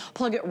 okay?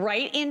 Plug it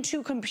right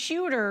into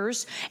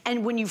computers,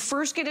 and when you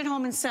first get it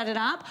home and set it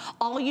up,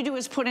 all you do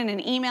is put in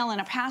an email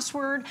and a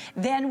password.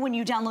 Then when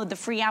you download the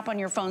free app on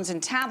your phones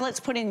and tablets,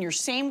 put in your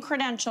same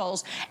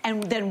credentials,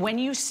 and then when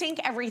you sync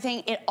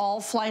everything, it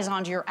all flies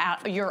onto your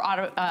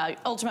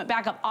Ultimate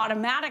Backup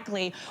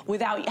automatically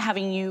without you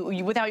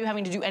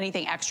having to do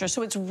anything extra.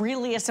 So it's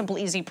really a simple,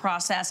 easy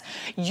process.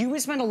 You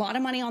would spend a lot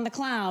of money on the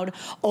cloud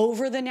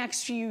over the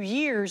next few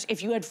years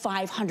if you had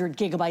 500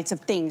 gigabytes of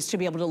things to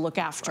be able to look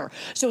after.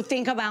 So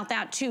think about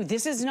that too.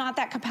 This is not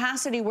that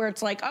capacity where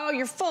it's like, oh,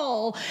 you're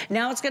full.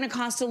 Now it's going to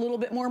cost a little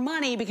bit more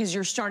money because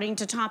you're starting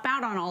to top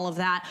out on all of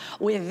that.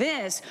 With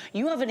this,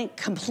 you have a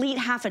complete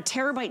half a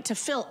terabyte to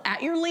fill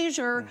at your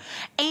leisure,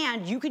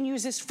 and you can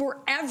use this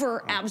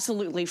forever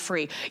absolutely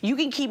free. You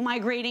can keep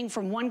migrating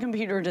from one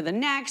computer to the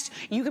next.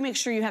 You can make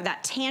sure you have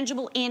that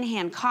tangible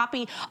in-hand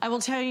copy. I will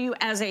tell you,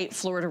 as a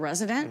Florida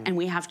resident, and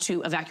we have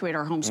to evacuate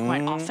our homes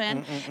quite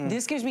often,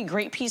 this gives me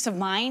great peace of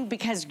mind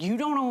because you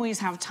don't always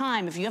have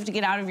time, if you have to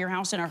get out of your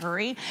house in a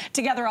hurry,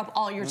 to gather up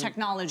all your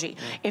technology.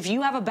 If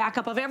you have a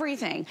backup of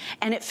everything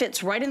and it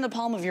fits right in the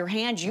palm of your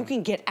hand, you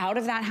can get out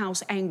of that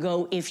house and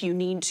go if you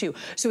need to.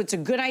 So it's a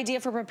good idea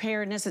for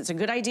preparedness. It's a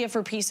good idea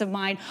for peace of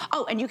mind.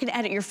 Oh, and you can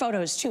edit your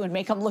photos too and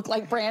make them look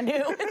like brand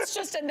new. It's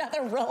just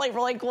another really,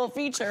 really cool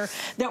feature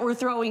that we're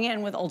throwing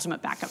in with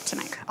Ultimate Backup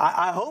tonight.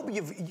 I hope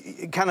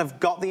you've kind of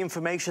got the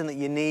information that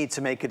you need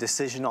to make a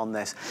decision on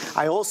this.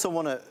 I also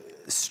want to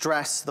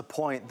stress the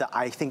point that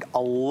I think a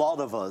lot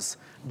of us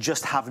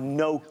just have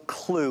no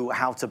clue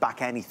how to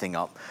back anything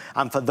up.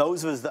 And for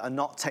those of us that are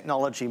not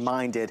technology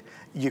minded,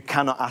 you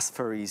cannot ask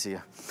for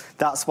easier.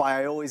 That's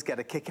why I always get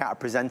a kick out of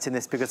presenting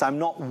this, because I'm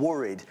not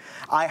worried.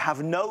 I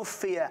have no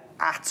fear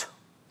at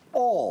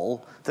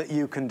all that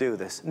you can do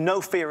this. No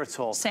fear at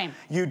all. Same.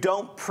 You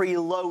don't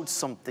preload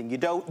something. You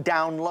don't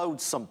download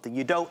something.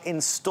 You don't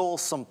install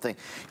something.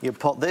 You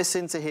put this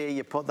into here,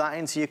 you put that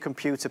into your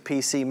computer,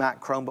 PC,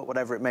 Mac, Chromebook,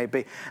 whatever it may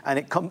be, and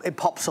it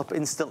pops up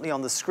instantly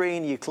on the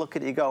screen. You click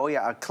it, you go, oh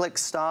yeah, I click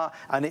start,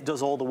 and it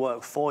does all the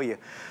work for you.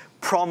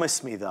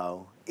 Promise me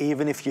though,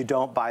 even if you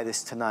don't buy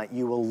this tonight,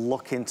 you will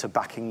look into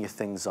backing your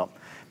things up,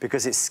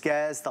 because it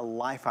scares the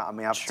life out of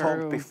me. I've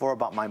talked before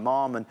about my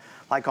mom, and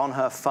like on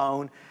her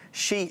phone,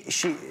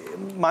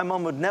 my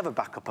mum would never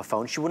back up her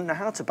phone. She wouldn't know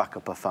how to back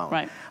up her phone.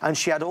 Right. And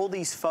she had all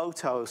these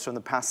photos from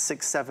the past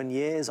 6, 7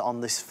 years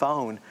on this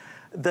phone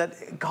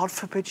that, God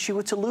forbid, she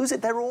were to lose it.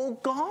 They're all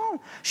gone.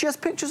 She has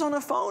pictures on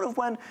her phone of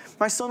when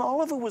my son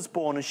Oliver was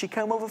born and she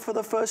came over for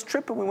the first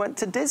trip and we went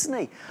to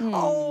Disney.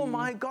 Oh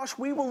my gosh,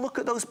 we will look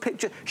at those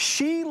pictures.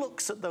 She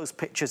looks at those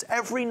pictures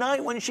every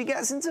night when she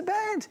gets into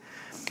bed.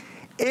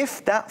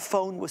 If that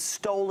phone was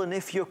stolen,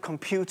 if your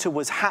computer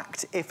was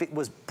hacked, if it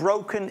was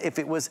broken, if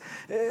it was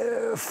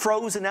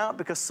frozen out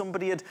because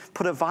somebody had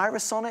put a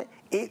virus on it,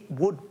 it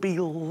would be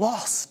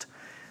lost.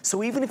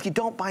 So even if you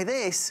don't buy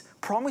this,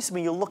 promise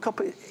me you'll look up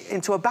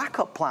into a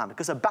backup plan,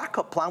 because a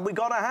backup plan we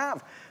gotta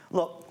have.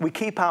 Look, we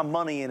keep our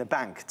money in a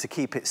bank to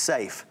keep it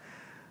safe.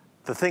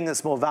 The thing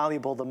that's more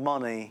valuable than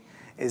money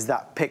is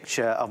that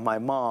picture of my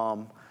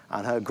mom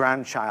and her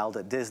grandchild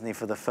at Disney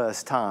for the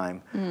first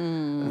time.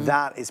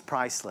 That is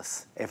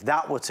priceless. If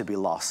that were to be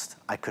lost,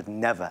 I could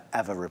never,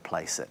 ever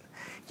replace it.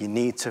 You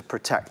need to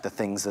protect the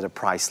things that are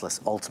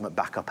priceless. Ultimate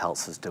Backup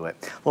helps us do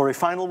it. Lori,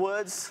 final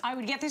words? I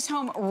would get this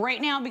home right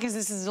now because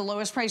this is the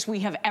lowest price we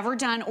have ever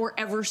done or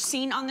ever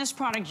seen on this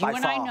product. You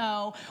and I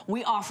know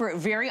we offer it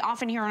very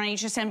often here on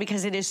HSN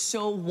because it is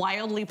so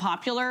wildly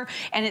popular,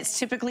 and it's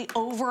typically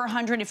over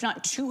 $100, if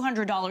not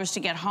 $200 to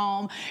get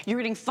home. You're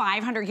getting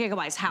 500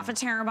 gigabytes, half a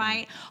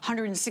terabyte,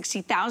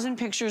 160,000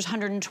 pictures,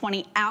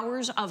 120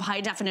 hours of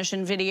high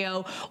definition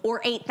video,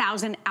 or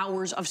 8,000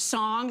 hours of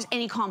songs,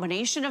 any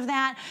combination of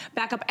that.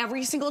 Back up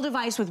every single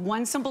device with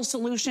one simple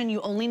solution.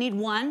 You only need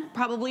one,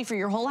 probably for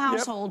your whole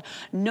household.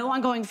 No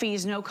ongoing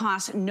fees, no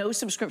costs, no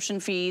subscription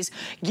fees.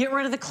 Get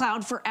rid of the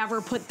cloud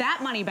forever. Put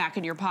that money back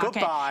in your pocket.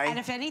 Goodbye. And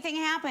if anything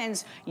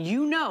happens,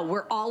 you know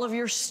where all of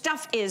your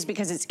stuff is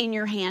because it's in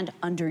your hand,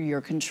 under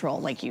your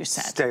control, like you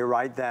said. Stay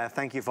right there.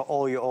 Thank you for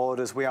all your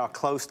orders. We are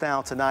close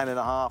now to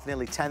 9.5,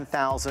 nearly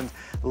 10,000.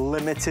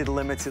 Limited,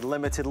 limited,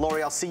 limited.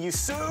 Lori, I'll see you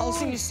soon. I'll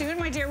see you soon,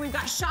 my dear. We've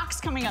got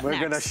shocks coming up next.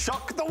 We're going to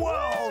shock the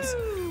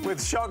world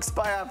with Shocks by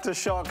by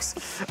Aftershocks.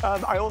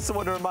 I also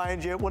want to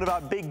remind you, one of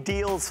our big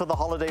deals for the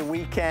holiday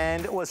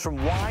weekend was from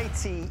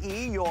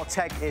YTE, Your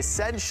Tech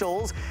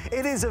Essentials.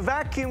 It is a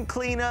vacuum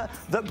cleaner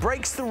that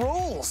breaks the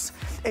rules.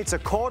 It's a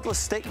cordless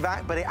stick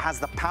vac, but it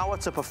has the power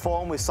to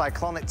perform with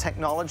cyclonic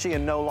technology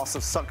and no loss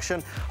of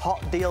suction.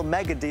 Hot deal,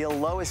 mega deal,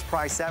 lowest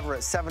price ever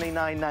at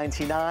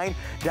 $79.99,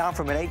 down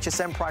from an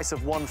HSN price of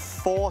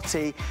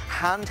 $140.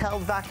 Handheld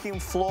vacuum,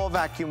 floor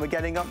vacuum. We're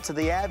getting up to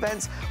the air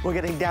vents. We're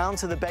getting down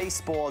to the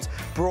baseboards.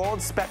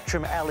 Broad spectrum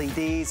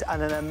LEDs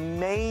and an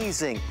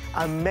amazing,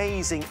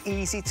 amazing,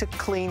 easy to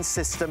clean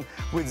system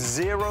with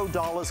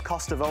 $0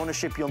 cost of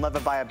ownership. You'll never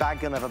buy a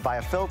bag, you'll never buy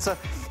a filter.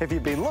 If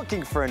you've been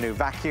looking for a new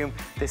vacuum,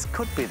 this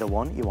could be the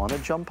one you want to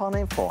jump on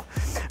in for.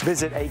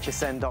 Visit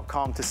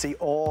hsn.com to see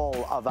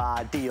all of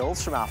our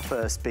deals from our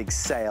first big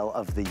sale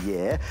of the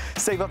year.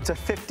 Save up to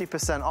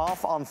 50%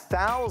 off on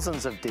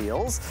thousands of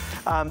deals.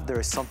 There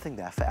is something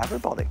there for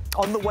everybody.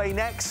 On the way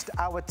next,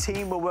 our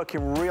team were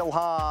working real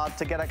hard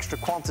to get extra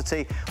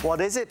quantity.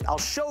 What is it? I'll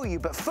show you,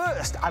 but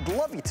first, I'd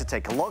love you to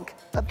take a look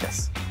at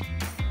this.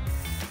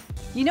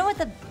 You know what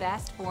the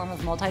best form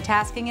of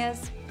multitasking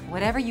is?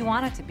 Whatever you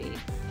want it to be.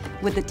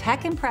 With the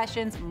Tech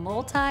Impressions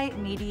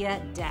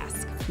Multimedia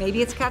Desk.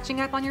 Maybe it's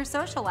catching up on your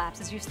social apps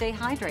as you stay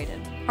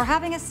hydrated, or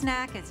having a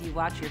snack as you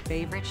watch your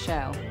favorite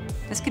show.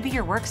 This could be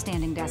your work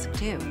standing desk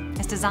too.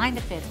 It's designed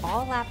to fit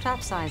all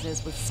laptop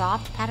sizes with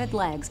soft padded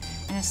legs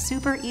and a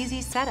super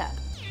easy setup.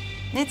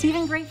 And it's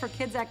even great for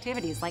kids'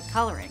 activities like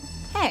coloring.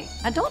 Hey,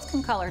 adults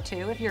can color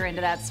too if you're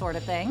into that sort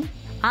of thing.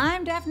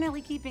 I'm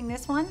definitely keeping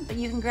this one, but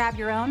you can grab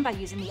your own by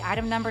using the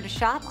item number to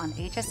shop on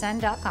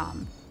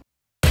hsn.com.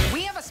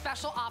 We have a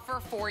special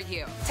offer for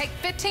you. Take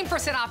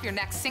 15% off your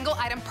next single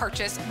item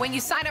purchase when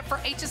you sign up for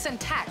HSN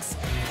Text.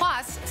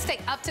 Plus, stay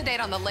up to date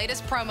on the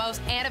latest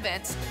promos and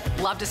events.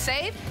 Love to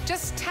save?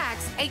 Just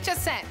text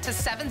HSN to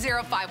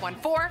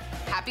 70514.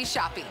 Happy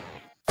shopping.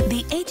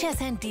 The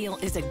HSN deal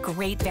is a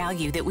great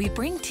value that we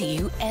bring to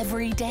you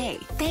every day.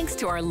 Thanks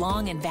to our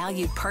long and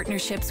valued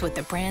partnerships with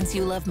the brands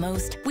you love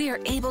most, we are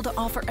able to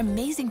offer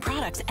amazing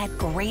products at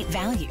great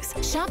values.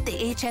 Shop the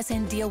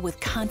HSN deal with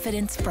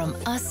confidence from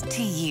us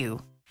to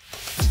you.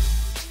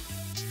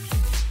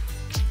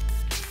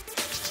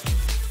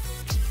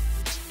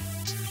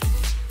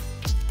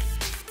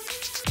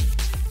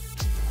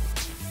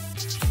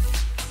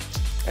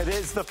 It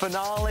is the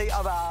finale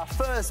of our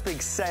first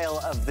big sale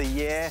of the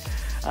year.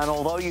 And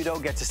although you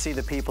don't get to see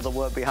the people that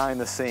work behind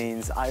the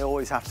scenes, I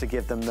always have to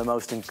give them the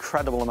most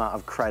incredible amount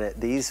of credit.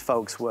 These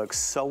folks work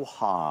so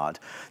hard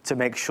to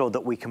make sure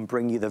that we can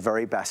bring you the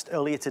very best.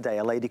 Earlier today,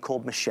 a lady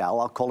called Michelle,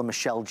 I'll call her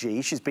Michelle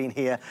G. She's been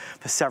here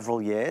for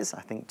several years,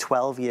 I think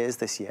 12 years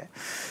this year.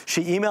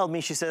 She emailed me,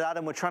 she said,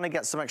 Adam, we're trying to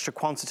get some extra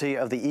quantity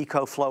of the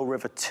EcoFlow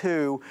River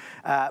 2,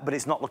 but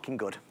it's not looking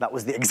good. That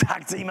was the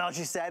exact email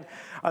she said.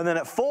 And then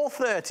at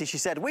 4:30, she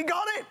said, we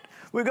got it.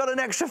 We got an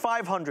extra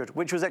 500,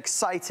 which was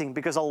exciting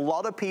because a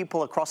lot of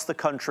people across the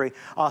country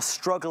are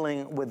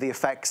struggling with the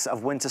effects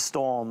of winter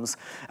storms,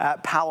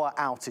 power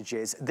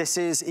outages. This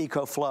is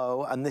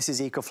EcoFlow, and this is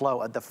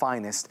EcoFlow at the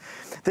finest.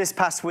 This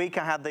past week,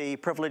 I had the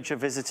privilege of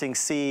visiting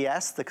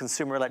CES, the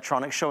Consumer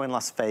Electronics Show in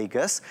Las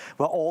Vegas,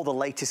 where all the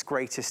latest,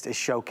 greatest is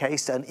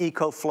showcased, and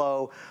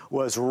EcoFlow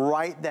was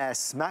right there,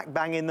 smack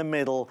bang in the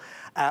middle,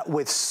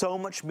 with so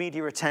much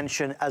media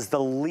attention as the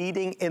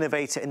leading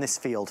innovator in this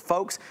field.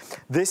 Folks,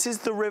 this is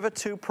the River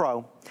 2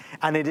 Pro,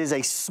 and it is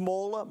a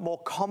smaller, more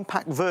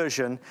compact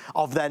version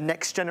of their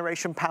next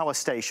generation power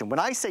station. When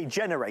I say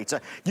generator,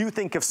 you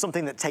think of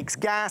something that takes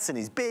gas and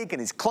is big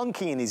and is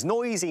clunky and is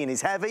noisy and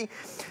is heavy.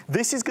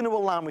 This is going to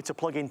allow me to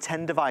plug in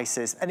 10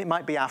 devices, and it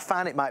might be our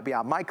fan, it might be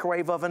our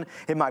microwave oven,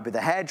 it might be the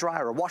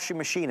hairdryer, a washing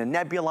machine, a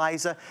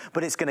nebulizer,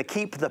 but it's going to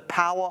keep the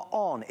power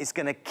on. It's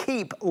going to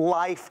keep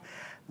life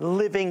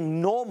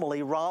living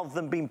normally rather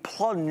than being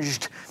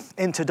plunged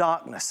into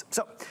darkness.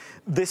 So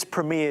this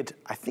premiered,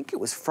 I think it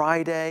was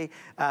Friday.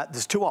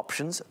 There's two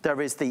options.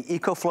 There is the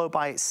EcoFlow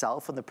by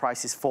itself, and the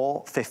price is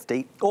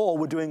 $450, or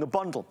we're doing a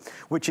bundle,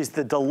 which is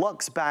the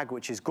deluxe bag,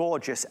 which is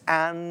gorgeous,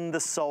 and the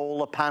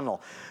solar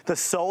panel. The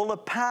solar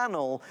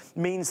panel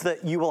means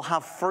that you will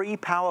have free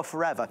power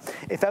forever.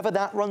 If ever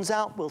that runs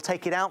out, we'll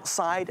take it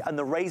outside, and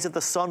the rays of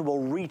the sun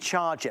will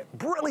recharge it.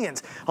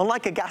 Brilliant.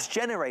 Unlike a gas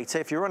generator,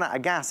 if you run out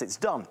of gas, it's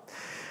done.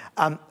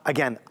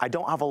 Again, I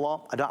don't have a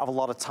lot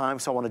of time,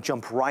 so I want to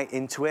jump right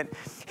into it.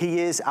 He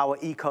is our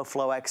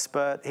EcoFlow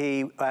expert.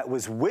 He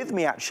was with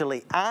me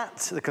actually at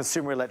the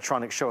Consumer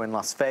Electronics Show in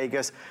Las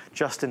Vegas.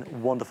 Justin,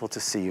 wonderful to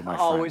see you, my friend.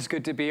 Always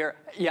good to be here.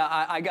 Yeah,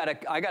 I got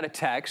a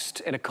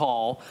text and a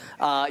call.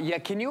 Yeah,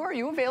 are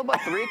you available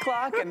at 3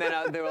 o'clock? And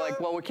then they were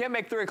like, well, we can't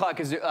make 3 o'clock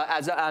because,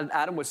 as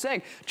Adam was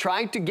saying,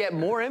 trying to get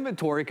more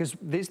inventory because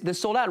this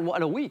sold out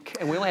in a week,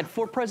 and we only had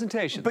 4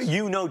 presentations. But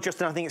you know,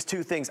 Justin, I think it's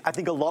two things. I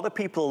think a lot of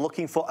people are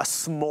looking for a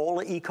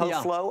smaller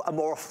EcoFlow, a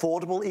more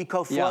affordable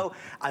EcoFlow.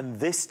 And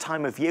this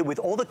time of year, with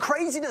all the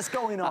craziness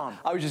going on.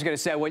 I was just going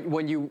to say,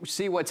 when you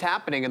see what's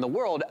happening in the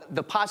world,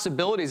 the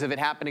possibilities of it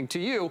happening to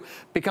you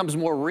becomes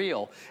more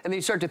real. And then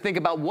you start to think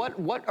about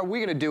what are we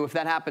going to do if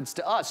that happens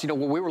to us? You know,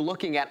 when we were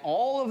looking at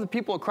all of the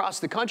people across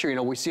the country, you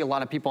know, we see a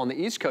lot of people on the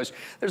East Coast.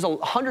 There's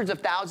hundreds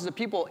of thousands of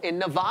people in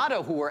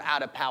Nevada who are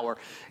out of power.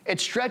 It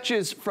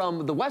stretches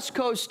from the West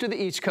Coast to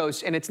the East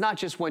Coast, and it's not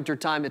just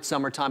wintertime, it's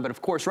summertime. But of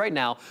course, right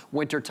now,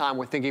 wintertime,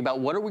 we're thinking about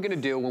what are we going to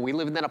do when we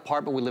live in that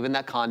apartment, we live in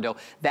that condo.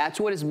 That's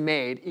what has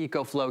made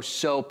EcoFlow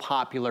so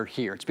popular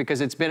here. It's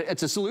because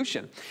it's a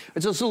solution.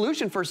 It's a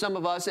solution for some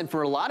of us and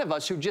for a lot of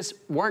us who just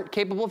weren't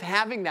capable of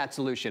having that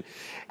solution.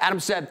 Adam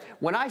said,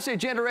 when I say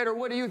generator,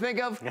 what do you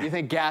think of? You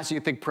think gas, you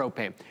think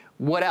propane.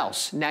 What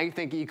else? Now you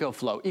think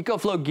EcoFlow.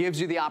 EcoFlow gives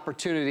you the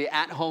opportunity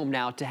at home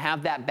now to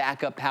have that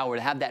backup power,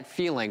 to have that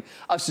feeling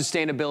of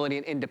sustainability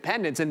and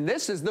independence. And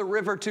this is the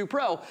River 2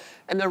 Pro.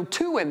 And the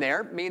 2 in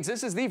there means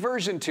this is the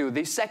version 2,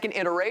 the second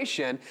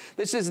iteration.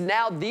 This is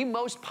now the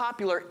most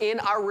popular in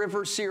our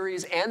River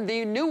series and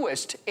the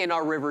newest in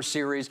our River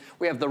series.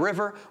 We have the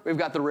River, we've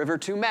got the River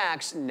 2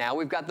 Max, now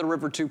we've got the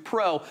River 2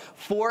 Pro.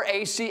 4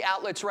 AC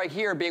outlets right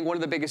here being one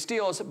of the biggest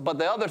deals. But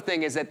the other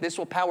thing is that this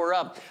will power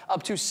up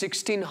to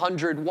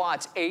 1,600 watts.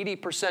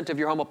 80% of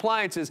your home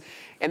appliances.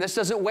 And this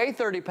doesn't weigh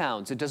 30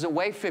 pounds. It doesn't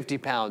weigh 50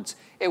 pounds.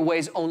 It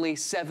weighs only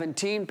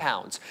 17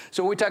 pounds.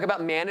 So when we talk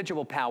about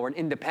manageable power and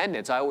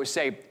independence, I always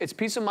say it's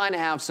peace of mind to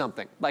have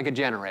something like a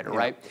generator,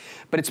 right?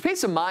 But it's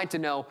peace of mind to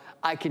know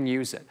I can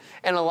use it.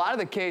 And a lot of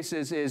the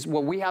cases is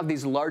when we have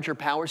these larger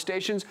power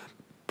stations,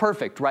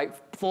 perfect, right?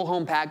 Full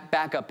home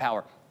backup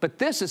power. But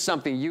this is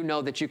something you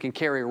know that you can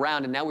carry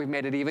around, and now we've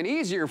made it even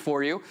easier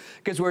for you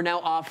because we're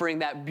now offering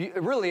that.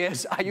 It really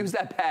is. I use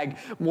that bag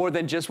more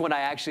than just when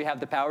I actually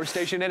have the power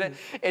station in it.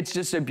 It's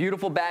just a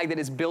beautiful bag that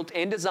is built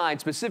and designed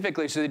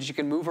specifically so that you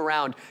can move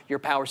around your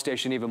power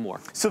station even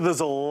more. So there's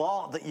a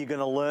lot that you're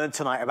going to learn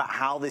tonight about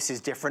how this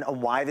is different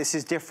and why this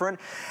is different.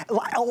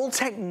 Like, all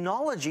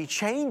technology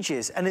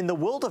changes, and in the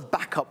world of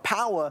backup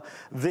power,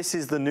 this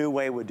is the new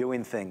way we're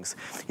doing things.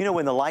 You know,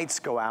 when the lights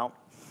go out,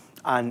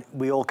 and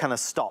we all kind of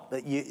stop.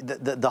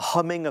 The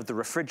humming of the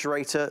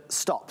refrigerator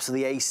stops,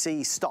 the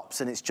AC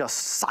stops, and it's just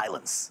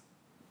silence.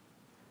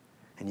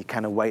 And you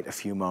kind of wait a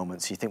few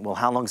moments. You think, well,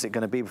 how long is it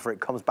going to be before it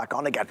comes back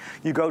on again?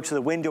 You go to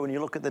the window and you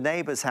look at the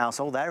neighbor's house.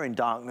 Oh, they're in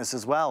darkness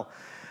as well.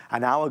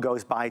 An hour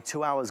goes by,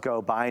 2 hours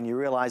go by, and you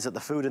realize that the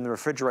food in the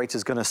refrigerator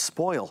is going to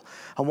spoil.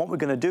 And what we're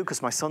going to do,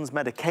 because my son's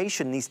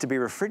medication needs to be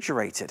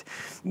refrigerated.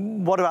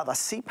 What about that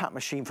CPAP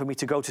machine for me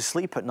to go to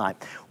sleep at night?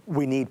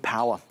 We need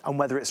power. And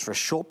whether it's for a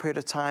short period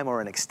of time or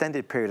an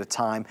extended period of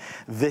time,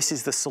 this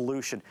is the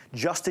solution.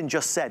 Justin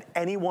just said,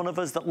 any one of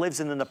us that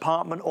lives in an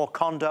apartment or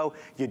condo,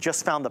 you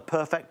just found the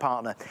perfect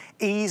partner.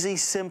 Easy,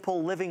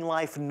 simple, living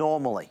life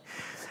normally.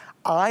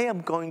 I am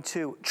going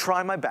to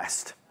try my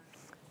best.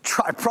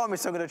 I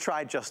promise I'm going to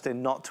try,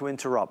 Justin, not to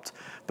interrupt.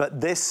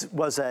 But this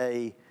was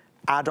a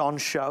add-on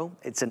show.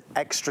 It's an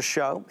extra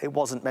show. It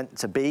wasn't meant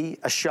to be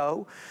a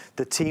show.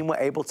 The team were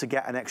able to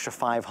get an extra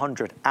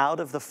 500. Out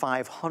of the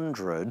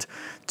 500,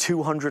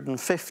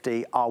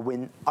 250 are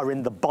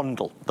in the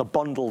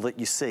bundle that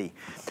you see.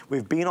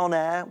 We've been on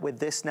air with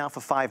this now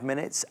for 5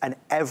 minutes, and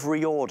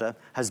every order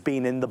has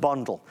been in the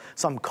bundle.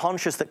 So I'm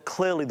conscious that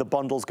clearly the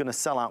bundle's going to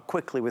sell out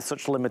quickly with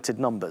such limited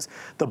numbers.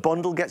 The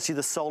bundle gets you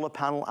the solar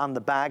panel and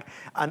the bag,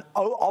 and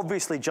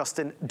obviously,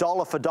 Justin,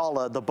 dollar for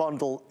dollar, the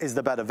bundle is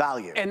the better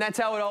value. And that's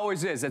how it always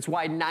is. That's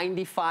why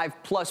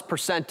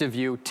 95+% of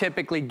you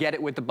typically get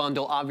it with the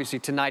bundle. Obviously,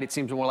 tonight it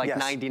seems more like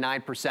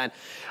 99%.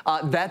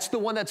 That's the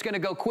one that's going to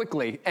go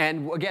quickly.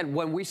 And again,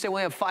 when we say we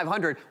have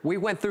 500, we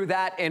went through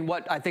that in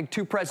what I think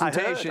 2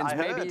 presentations,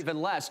 maybe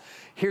even less.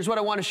 Here's what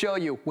I want to show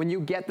you. When you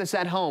get this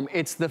at home,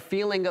 it's the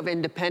feeling of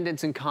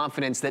independence and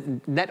confidence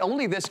that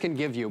only this can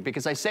give you.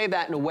 Because I say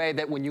that in a way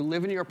that when you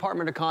live in your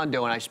apartment or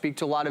condo, and I speak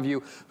to a lot of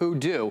you who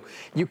do,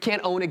 you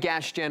can't own a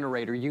gas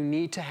generator. You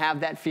need to have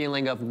that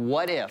feeling of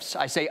what ifs.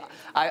 I say,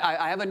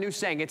 I have a new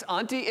saying. It's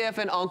Auntie If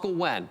and Uncle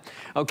When.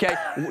 Okay?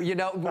 You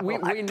know,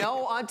 we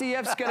know Auntie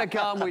If's going to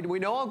come. We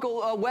know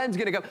Uncle When's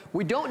going to come.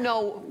 We don't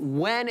know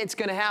when it's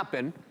going to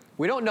happen.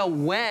 We don't know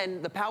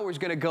when the power is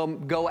going to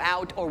go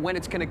out or when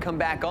it's going to come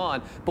back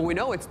on, but we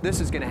know this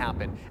is going to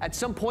happen. At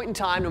some point in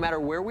time, no matter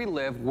where we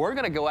live, we're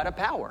going to go out of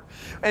power.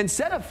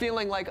 Instead of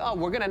feeling like, oh,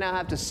 we're going to now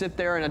have to sit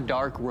there in a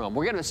dark room.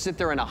 We're going to sit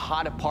there in a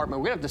hot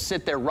apartment. We're going to have to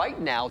sit there right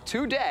now,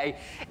 today,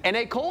 in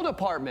a cold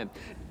apartment.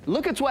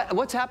 Look at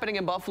what's happening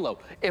in Buffalo.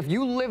 If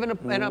you live in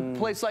a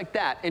place like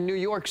that, in New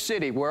York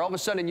City, where all of a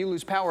sudden you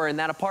lose power in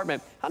that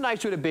apartment, how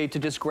nice would it be to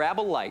just grab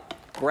a light,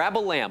 grab a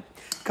lamp,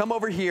 come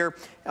over here,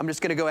 I'm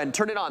just gonna go ahead and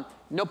turn it on.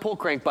 No pull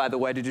crank, by the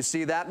way. Did you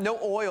see that? No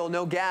oil,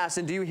 no gas.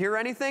 And do you hear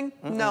anything?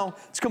 No,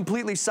 it's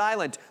completely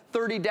silent.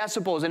 30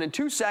 decibels. And in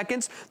 2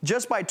 seconds,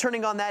 just by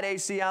turning on that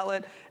AC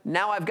outlet,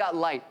 now I've got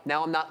light.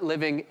 Now I'm not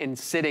living and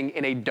sitting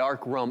in a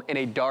dark room, in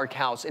a dark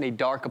house, in a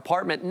dark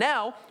apartment.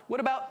 Now, what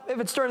about if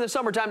it's during the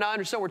summertime? Now I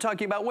understand we're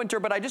talking about winter,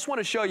 but I just want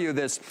to show you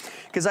this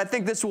because I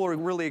think this will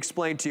really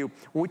explain to you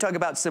when we talk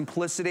about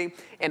simplicity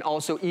and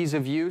also ease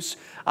of use.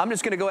 I'm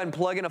just going to go ahead and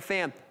plug in a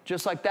fan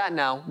just like that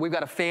now. We've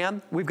got a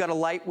fan, we've got a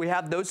light, we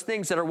have those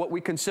things that are what we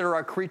consider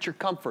our creature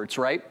comforts,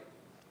 right?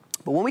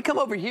 But when we come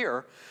over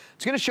here,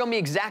 it's going to show me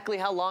exactly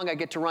how long I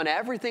get to run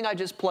everything I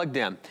just plugged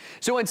in.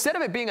 So instead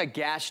of it being a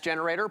gas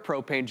generator,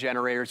 propane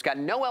generator, it's got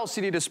no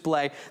LCD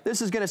display.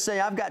 This is going to say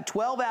I've got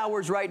 12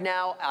 hours right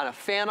now on a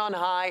fan on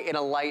high and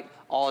a light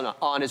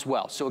on as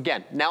well. So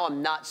again, now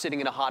I'm not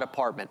sitting in a hot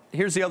apartment.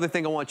 Here's the other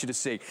thing I want you to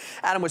see.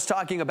 Adam was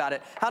talking about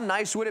it. How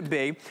nice would it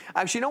be?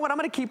 Actually, you know what? I'm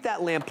going to keep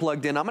that lamp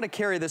plugged in. I'm going to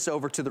carry this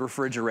over to the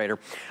refrigerator.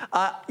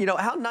 You know,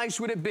 how nice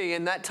would it be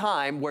in that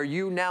time where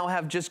you now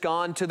have just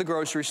gone to the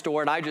grocery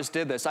store, and I just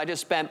did this. I just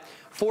spent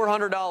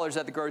 $400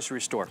 at the grocery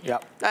store.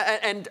 Yep.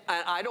 And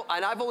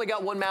I've only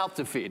got one mouth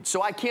to feed,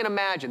 so I can't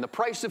imagine. The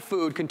price of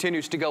food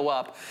continues to go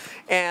up,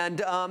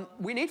 and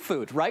we need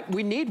food, right?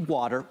 We need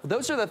water.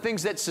 Those are the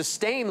things that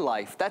sustain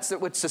life. That's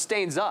what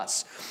sustains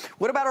us.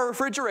 What about our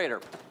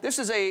refrigerator? This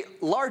is a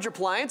large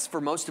appliance for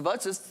most of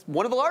us. It's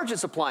one of the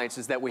largest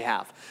appliances that we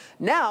have.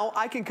 Now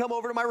I can come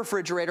over to my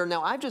refrigerator.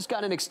 Now I've just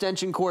got an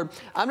extension cord.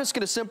 I'm just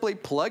going to simply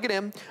plug it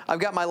in.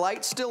 I've got my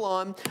light still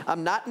on.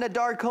 I'm not in a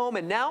dark home,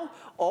 and now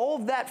all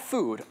of that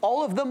food,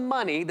 all of the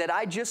money that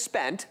I just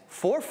spent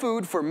for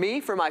food, for me,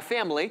 for my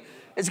family,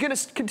 is going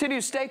to continue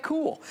to stay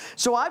cool.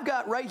 So I've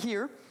got right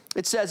here,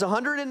 it says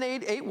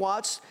 108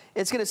 watts.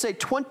 It's going to say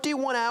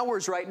 21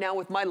 hours right now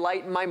with my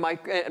light and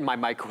my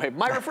microwave,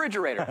 my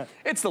refrigerator.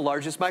 It's the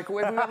largest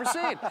microwave we've ever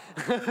seen.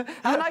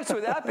 How nice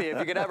would that be if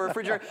you could have a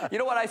refrigerator? You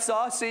know what I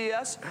saw at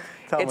CES?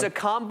 It's a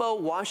combo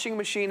washing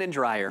machine and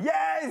dryer.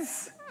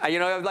 Yes! You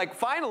know, like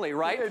finally,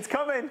 right? It's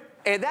coming.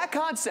 And that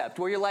concept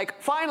where you're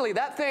like, finally,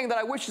 that thing that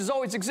I wish has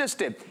always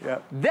existed.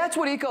 Yep. That's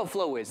what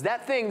EcoFlow is.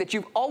 That thing that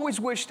you've always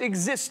wished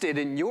existed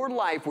in your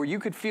life where you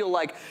could feel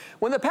like,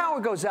 when the power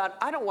goes out,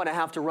 I don't want to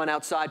have to run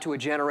outside to a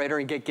generator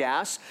and get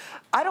gas.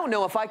 I don't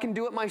know if I can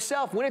do it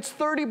myself. When it's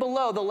 30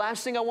 below, the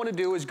last thing I want to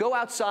do is go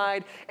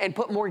outside and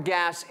put more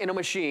gas in a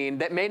machine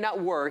that may not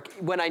work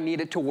when I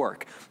need it to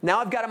work. Now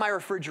I've got in my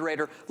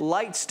refrigerator,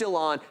 lights still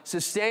on,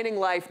 sustaining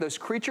life, those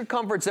creature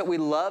comforts that we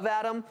love,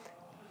 Adam,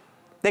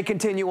 they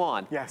continue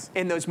on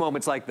in those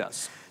moments like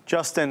this.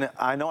 Justin,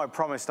 I know I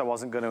promised I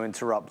wasn't going to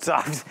interrupt.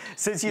 So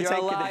since you're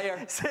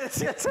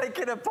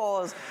taking a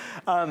pause,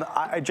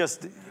 I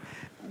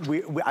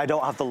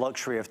don't have the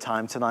luxury of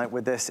time tonight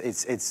with this.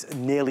 It's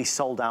nearly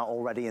sold out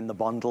already in the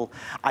bundle.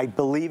 I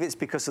believe it's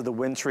because of the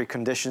wintry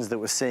conditions that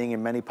we're seeing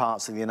in many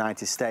parts of the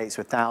United States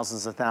with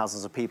thousands and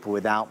thousands of people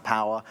without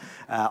power.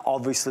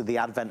 Obviously, the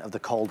advent of the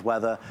cold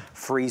weather,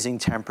 freezing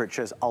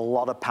temperatures, a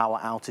lot of power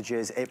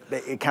outages.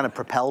 It kind of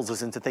propels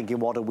us into thinking,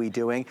 what are we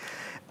doing?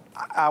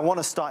 I want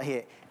to start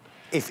here.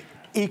 If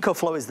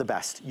EcoFlow is the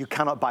best. You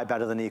cannot buy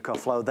better than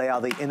EcoFlow. They are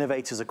the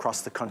innovators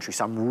across the country,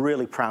 so I'm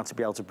really proud to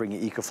be able to bring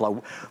you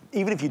EcoFlow.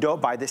 Even if you don't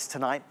buy this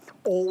tonight,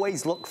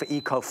 always look for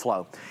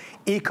EcoFlow.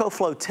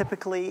 EcoFlow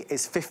typically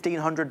is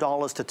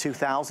 $1,500 to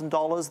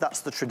 $2,000. That's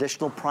the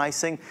traditional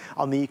pricing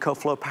on the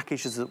EcoFlow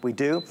packages that we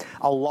do.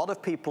 A lot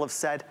of people have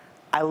said,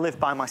 I live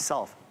by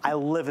myself. I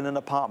live in an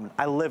apartment.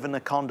 I live in a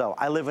condo.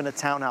 I live in a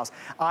townhouse.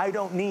 I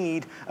don't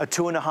need a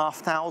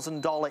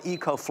 $2,500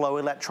 EcoFlow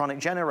electronic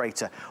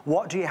generator.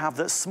 What do you have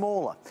that's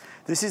smaller?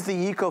 This is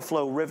the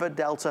EcoFlow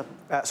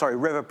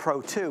River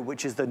Pro 2,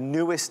 which is the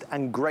newest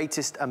and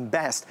greatest and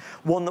best,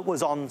 one that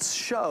was on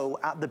show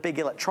at the big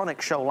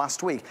electronics show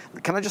last week.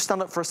 Can I just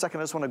stand up for a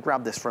second? I just want to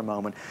grab this for a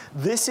moment.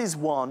 This is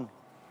one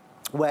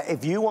where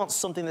if you want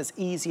something that's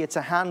easier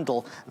to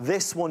handle,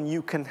 this one you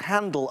can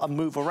handle and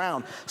move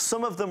around.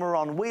 Some of them are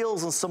on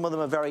wheels and some of them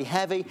are very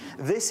heavy.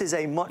 This is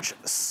a much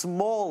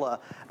smaller,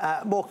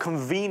 more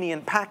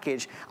convenient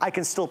package. I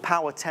can still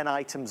power 10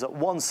 items at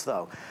once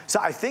though. So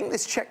I think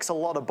this checks a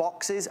lot of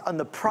boxes, and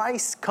the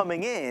price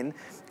coming in,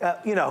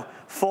 you know,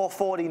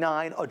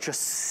 $449 or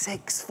just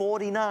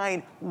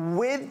 $649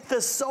 with the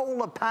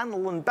solar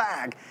panel and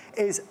bag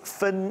is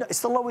it's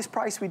the lowest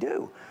price we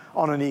do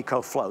on an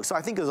EcoFlow. So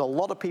I think there's a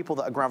lot of people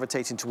that are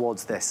gravitating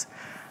towards this.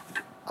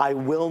 I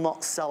will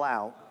not sell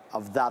out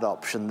of that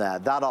option there.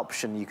 That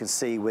option you can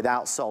see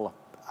without solar.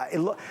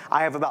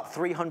 I have about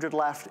 300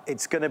 left.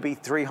 It's going to be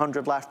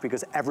 300 left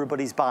because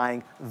everybody's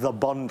buying the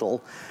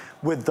bundle.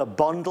 With the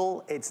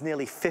bundle, it's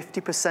nearly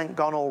 50%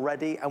 gone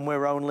already, and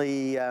we're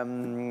only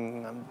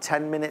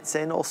 10 minutes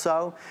in or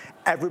so.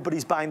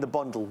 Everybody's buying the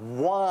bundle.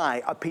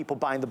 Why are people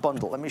buying the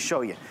bundle? Let me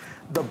show you.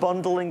 The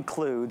bundle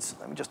includes,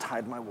 let me just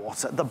hide my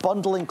water. The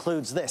bundle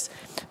includes this.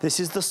 This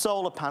is the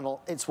solar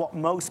panel. It's what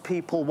most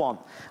people want.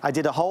 I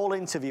did a whole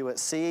interview at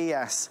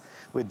CES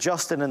with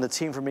Justin and the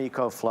team from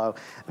EcoFlow.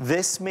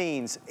 This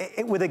means,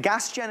 with a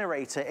gas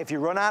generator, if you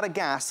run out of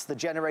gas, the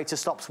generator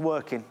stops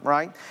working,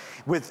 right?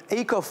 With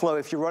EcoFlow,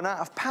 if you run out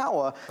of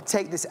power,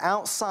 take this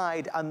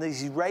outside and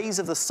these rays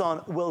of the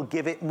sun will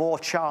give it more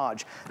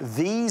charge.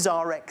 These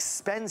are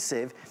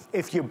expensive.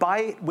 If you buy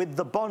it with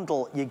the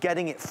bundle, you're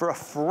getting it for a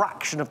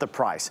fraction of the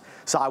price.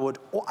 So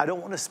I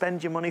don't want to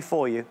spend your money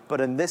for you,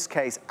 but in this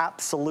case,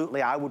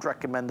 absolutely, I would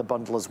recommend the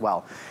bundle as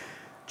well.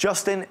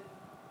 Justin,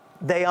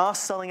 they are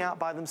selling out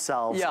by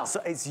themselves. Yeah.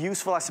 So it's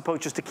useful, I suppose,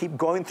 just to keep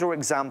going through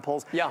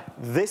examples. Yeah.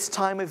 This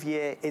time of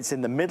year, it's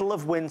in the middle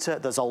of winter.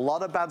 There's a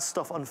lot of bad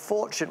stuff,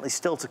 unfortunately,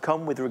 still to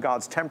come with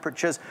regards to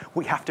temperatures.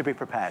 We have to be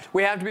prepared.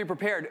 We have to be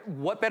prepared.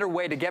 What better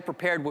way to get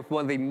prepared with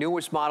one of the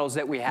newest models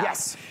that we have?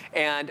 Yes.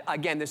 And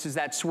again, this is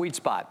that sweet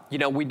spot. You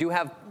know, we do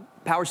have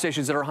power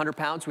stations that are 100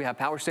 pounds. We have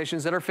power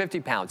stations that are 50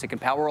 pounds. It can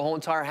power a whole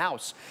entire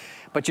house.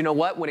 But you know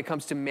what? When it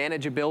comes to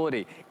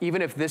manageability,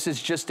 even if this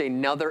is just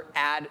another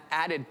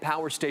added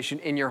power station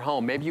in your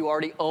home, maybe you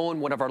already own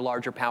one of our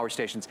larger power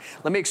stations.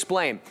 Let me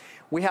explain.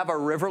 We have our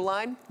River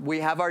line, we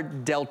have our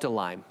Delta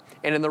line.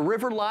 And in the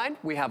River line,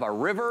 we have our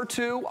River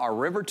 2, our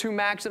River 2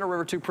 Max, and our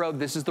River 2 Pro.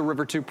 This is the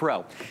River 2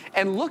 Pro.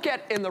 And look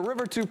at, in the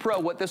River 2 Pro,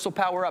 what this will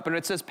power up. And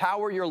it says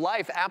power your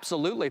life,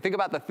 absolutely. Think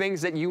about the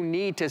things that you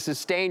need to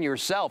sustain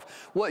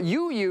yourself. What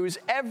you use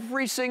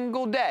every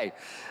single day.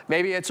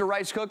 Maybe it's a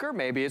rice cooker,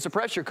 maybe it's a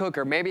pressure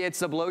cooker, maybe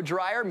it's a blow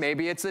dryer,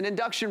 maybe it's an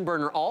induction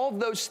burner. All of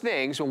those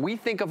things, when we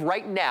think of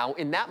right now,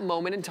 in that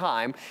moment in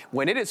time,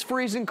 when it is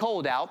freezing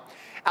cold out,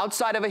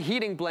 outside of a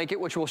heating blanket,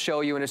 which we'll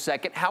show you in a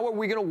second, how are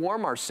we going to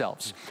warm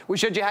ourselves? We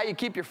showed you how you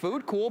keep your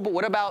food cool, but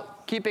what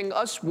about keeping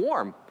us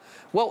warm?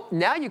 Well,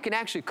 now you can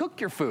actually cook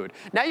your food.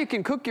 Now you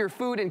can cook your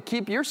food and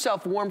keep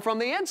yourself warm from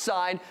the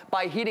inside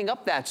by heating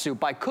up that soup,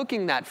 by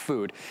cooking that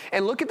food.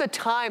 And look at the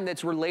time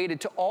that's related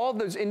to all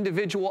those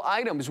individual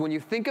items. When you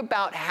think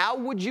about how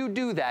would you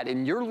do that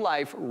in your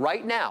life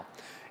right now?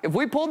 If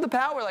we pulled the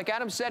power, like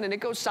Adam said, and it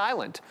goes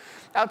silent,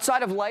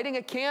 outside of lighting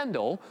a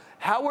candle,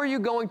 how are you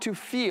going to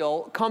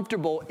feel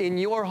comfortable in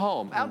your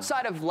home?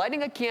 Outside of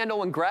lighting a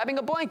candle and grabbing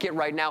a blanket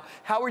right now,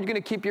 how are you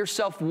going to keep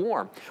yourself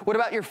warm? What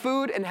about your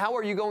food, and how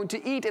are you going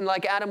to eat? And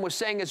like Adam was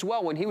saying as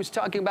well, when he was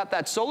talking about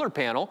that solar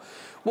panel,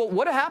 well,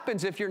 what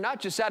happens if you're not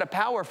just out of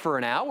power for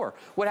an hour?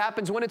 What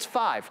happens when it's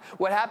 5?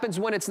 What happens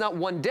when it's not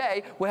 1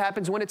 day? What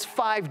happens when it's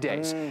 5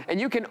 days? And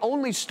you can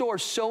only store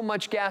so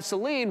much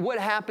gasoline. What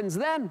happens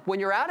then when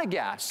you're out of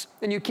gas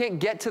and you can't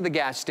get to the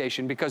gas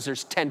station because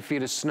there's 10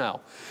 feet of snow?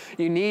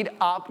 You need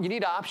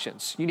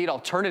options. You need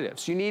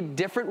alternatives. You need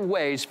different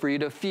ways for you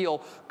to feel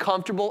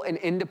comfortable and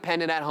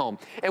independent at home.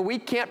 And we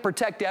can't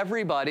protect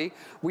everybody.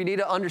 We need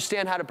to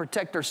understand how to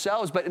protect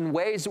ourselves, but in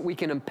ways that we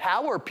can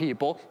empower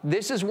people.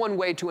 This is one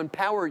way to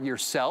empower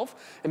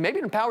yourself and maybe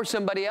empower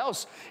somebody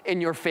else in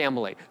your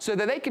family so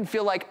that they can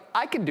feel like,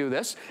 I can do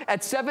this.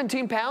 At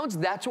 17 pounds,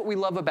 that's what we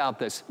love about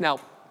this. Now,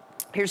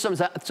 here's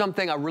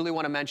something I really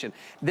want to mention.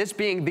 This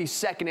being the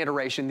second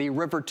iteration, the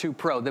River 2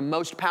 Pro, the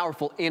most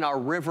powerful in our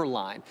River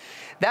line.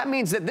 That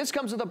means that this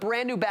comes with a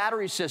brand new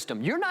battery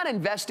system. You're not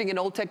investing in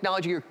old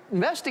technology, you're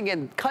investing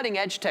in cutting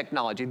edge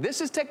technology.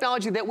 This is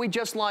technology that we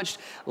just launched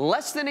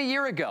less than a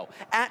year ago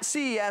at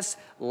CES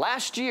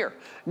last year.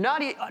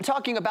 Not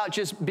talking about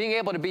just being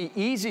able to be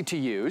easy to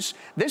use.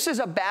 This is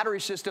a battery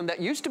system that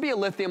used to be a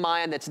lithium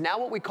ion that's now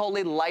what we call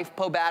a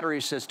LifePo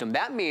battery system.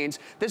 That means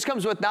this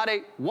comes with not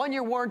a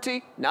 1-year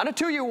warranty, not a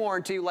 2-year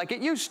warranty like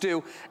it used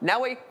to,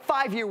 now a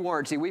 5-year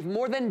warranty. We've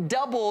more than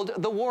doubled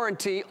the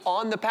warranty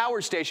on the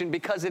power station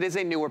because it is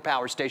a newer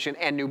power station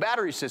and new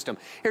battery system.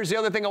 Here's the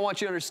other thing I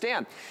want you to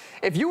understand.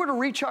 If you were to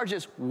recharge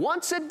this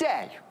once a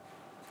day,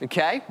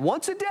 okay,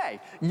 once a day,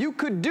 you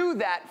could do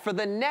that for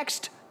the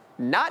next,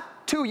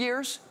 not 2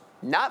 years,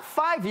 not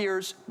 5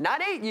 years,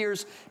 not 8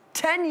 years,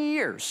 10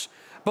 years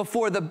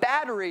before the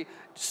battery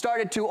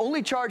started to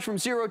only charge from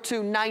 0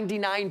 to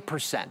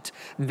 99%.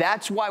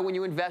 That's why when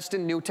you invest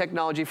in new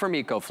technology from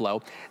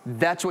EcoFlow,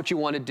 that's what you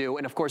want to do.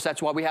 And of course,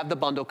 that's why we have the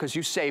bundle, because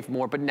you save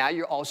more. But now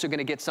you're also going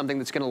to get something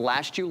that's going to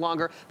last you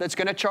longer, that's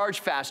going to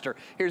charge faster.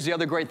 Here's the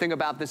other great thing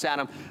about this,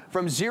 Adam.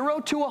 From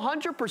 0 to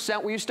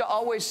 100%, we used to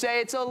always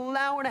say it's an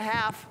hour and a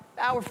half,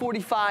 hour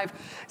 45,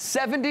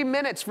 70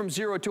 minutes from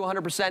 0 to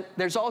 100%.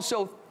 There's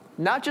also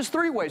not just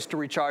 3 ways to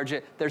recharge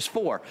it, there's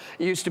 4.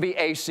 It used to be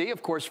AC,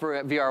 of course,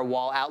 via our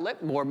wall outlet,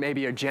 or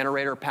maybe a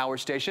generator power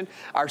station.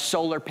 Our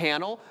solar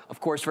panel, of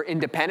course, for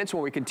independence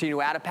when we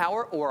continue out of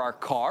power, or our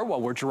car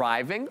while we're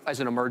driving as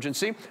an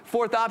emergency.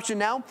 4th option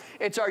now,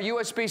 it's our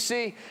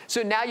USB-C.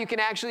 So now you can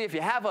actually, if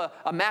you have a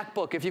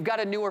MacBook, if you've got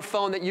a newer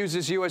phone that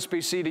uses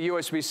USB-C to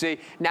USB-C,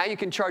 now you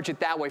can charge it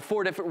that way.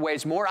 4 different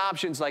ways, more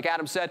options, like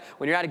Adam said.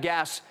 When you're out of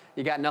gas,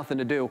 you got nothing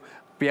to do.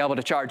 be able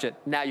to charge it.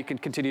 Now you can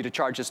continue to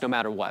charge this no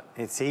matter what.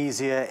 It's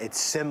easier, it's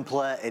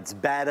simpler, it's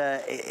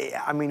better.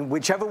 I mean,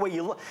 whichever way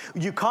you look,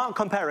 you can't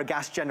compare a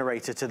gas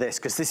generator to this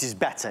because this is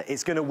better.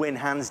 It's going to win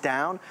hands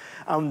down.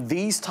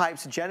 These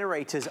types of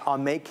generators are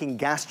making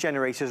gas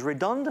generators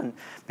redundant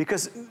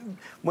because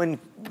when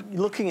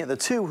looking at the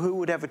two, who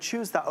would ever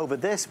choose that over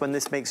this when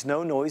this makes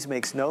no noise,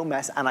 makes no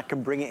mess, and I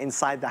can bring it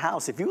inside the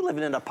house? If you live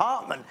in an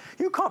apartment,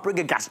 you can't bring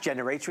a gas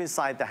generator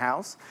inside the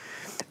house.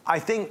 I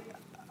think,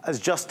 as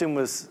Justin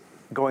was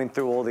going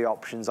through all the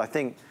options, I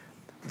think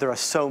there are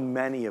so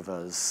many of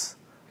us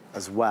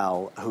as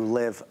well who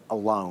live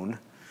alone,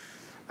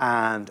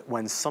 and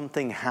when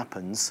something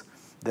happens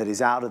that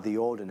is out of the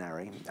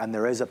ordinary and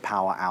there is a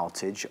power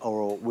outage,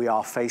 or we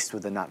are faced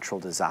with a natural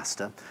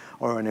disaster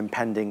or an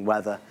impending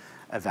weather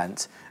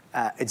event,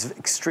 it's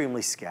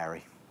extremely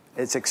scary.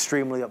 It's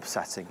extremely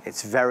upsetting.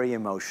 It's very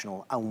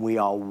emotional, and we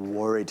are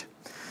worried.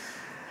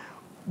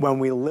 When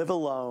we live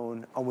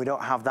alone and we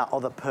don't have that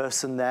other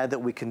person there that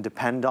we can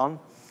depend on,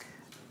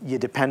 you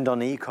depend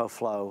on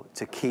EcoFlow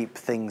to keep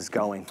things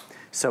going.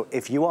 So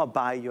if you are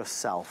by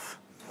yourself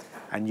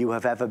and you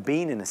have ever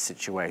been in a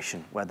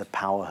situation where the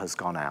power has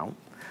gone out,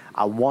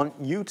 I want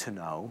you to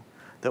know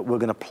that we're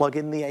going to plug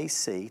in the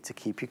AC to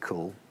keep you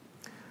cool.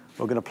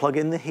 We're going to plug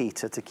in the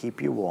heater to keep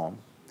you warm.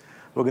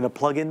 We're going to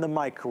plug in the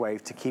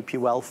microwave to keep you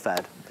well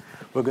fed.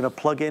 We're going to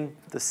plug in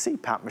the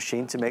CPAP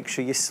machine to make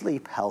sure you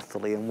sleep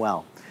healthily and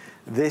well.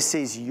 This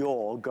is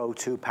your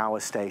go-to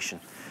power station.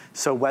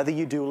 So whether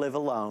you do live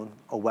alone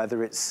or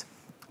whether it's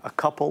a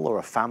couple or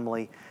a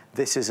family,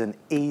 this is an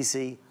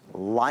easy,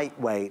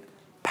 lightweight,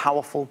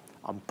 powerful,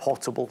 and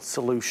portable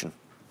solution.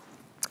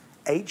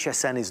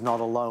 HSN is not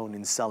alone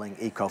in selling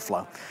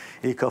EcoFlow.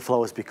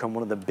 EcoFlow has become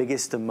one of the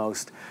biggest and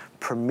most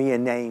premier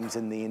names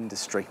in the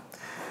industry.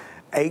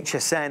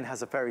 HSN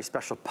has a very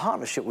special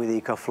partnership with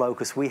EcoFlow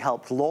because we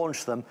helped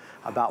launch them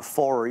about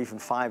 4 or even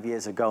 5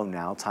 years ago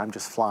now. Time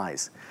just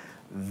flies.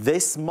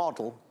 This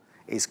model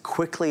is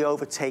quickly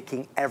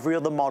overtaking every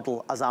other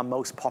model as our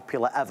most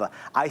popular ever.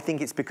 I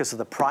think it's because of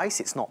the price.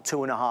 It's not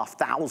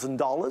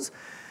 $2,500.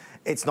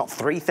 It's not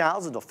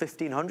 $3,000 or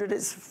 $1,500.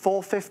 It's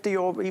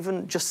 $450 or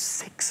even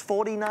just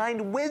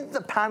 $649 with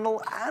the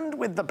panel and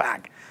with the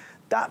bag.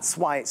 That's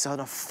why it's an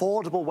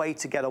affordable way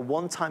to get a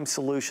one-time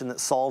solution that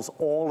solves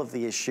all of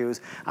the issues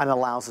and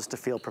allows us to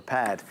feel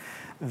prepared.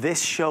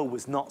 This show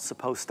was not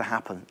supposed to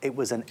happen. It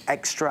was an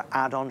extra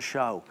add-on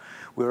show.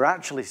 We were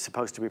actually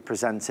supposed to be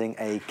presenting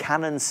a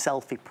Canon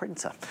selfie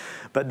printer,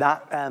 but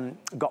that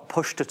got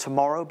pushed to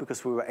tomorrow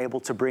because we were able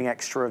to bring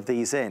extra of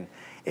these in.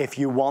 If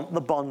you want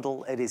the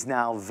bundle, it is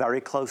now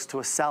very close to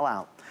a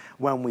sellout.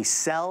 When we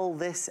sell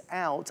this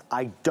out,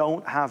 I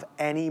don't have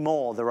any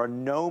more. There are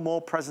no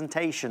more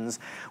presentations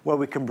where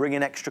we can bring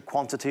an extra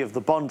quantity of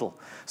the bundle.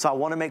 So I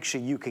want to make sure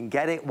you can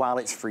get it while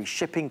it's free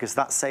shipping, because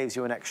that saves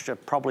you an extra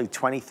probably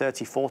 $20,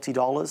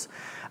 $30,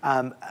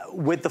 $40.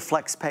 With the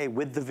FlexPay,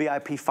 with the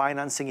VIP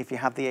financing, if you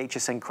have the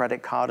HSN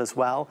credit card as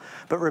well.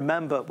 But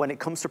remember, when it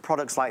comes to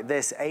products like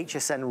this,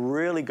 HSN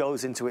really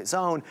goes into its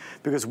own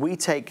because we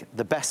take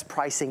the best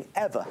pricing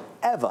ever,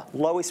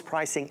 lowest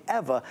pricing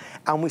ever,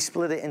 and we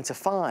split it into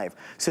 5.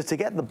 So to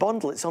get the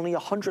bundle, it's only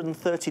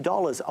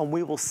 $130, and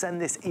we will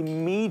send this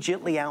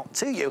immediately out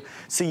to you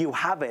so you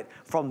have it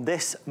from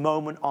this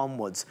moment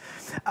onwards.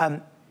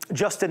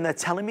 Justin, they're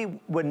telling me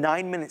we're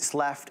 9 minutes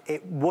left.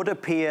 It would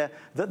appear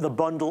that the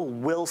bundle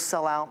will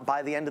sell out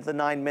by the end of the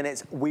 9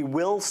 minutes. We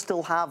will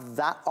still have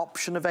that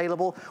option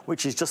available,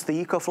 which is just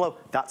the EcoFlow.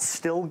 That's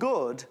still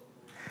good.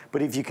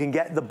 But if you can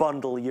get the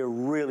bundle, you're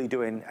really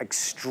doing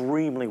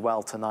extremely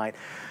well tonight.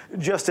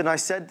 Justin, I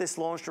said this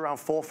launched around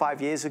 4 or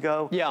 5 years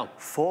ago. Yeah.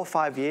 4 or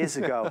 5 years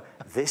ago,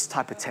 this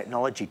type of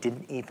technology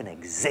didn't even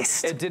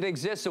exist. It didn't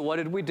exist, so what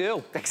did we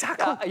do?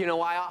 Exactly. You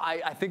know,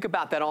 I think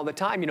about that all the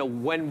time. You know,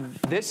 when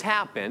this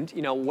happened,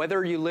 you know,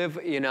 whether you live,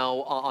 you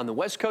know, on the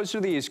West Coast or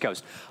the East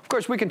Coast, of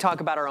course, we can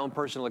talk about our own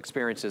personal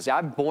experiences.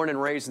 I'm born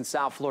and raised in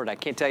South Florida. I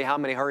can't tell you how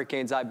many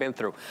hurricanes I've been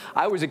through.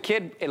 I was a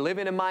kid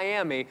living in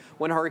Miami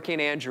when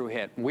Hurricane Andrew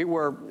hit. We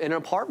were in an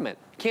apartment.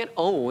 Can't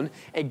own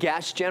a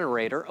gas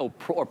generator or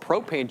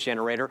propane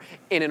generator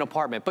in an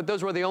apartment. But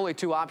those were the only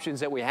 2 options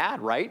that we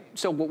had, right?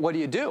 So what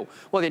do?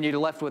 Well, then you're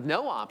left with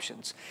no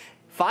options.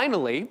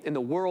 Finally, in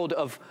the world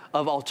of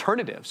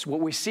alternatives, what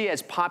we see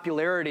as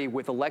popularity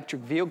with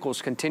electric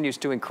vehicles continues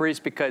to increase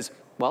because,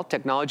 well,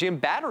 technology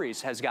and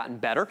batteries has gotten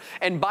better,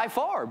 and by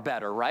far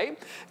better, right?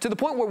 To the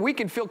point where we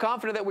can feel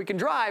confident that we can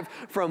drive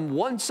from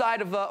one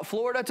side of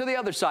Florida to the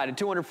other side in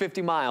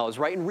 250 miles,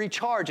 right? And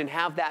recharge and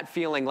have that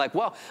feeling like,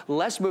 well,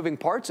 less moving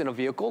parts in a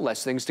vehicle,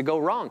 less things to go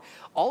wrong.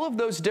 All of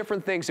those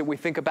different things that we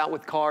think about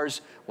with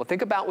cars, well,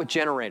 think about with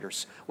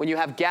generators. When you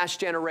have gas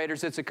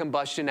generators, it's a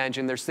combustion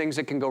engine. There's things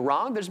that can go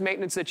wrong. There's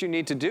maintenance that you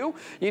need to do.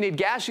 You need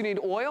gas, you need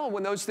oil.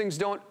 When those things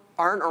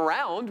aren't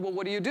around, well,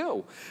 what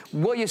do?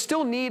 Well, you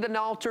still need an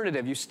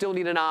alternative. You still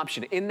need an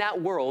option. In that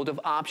world of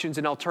options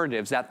and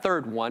alternatives, that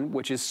third one,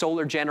 which is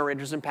solar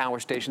generators and power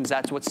stations,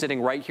 that's what's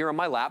sitting right here on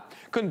my lap.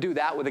 Couldn't do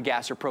that with a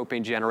gas or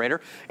propane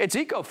generator. It's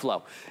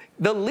EcoFlow.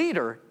 the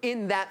leader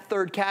in that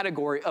third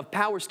category of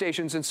power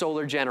stations and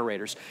solar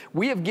generators.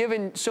 We have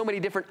given so many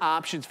different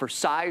options for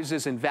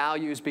sizes and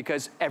values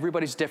because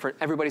everybody's different.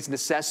 Everybody's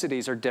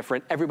necessities are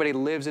different. Everybody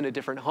lives in a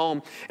different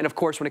home. And of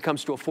course, when it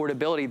comes to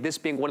affordability, this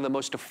being one of the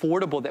most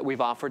affordable that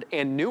we've offered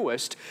and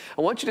newest,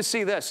 I want you to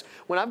see this.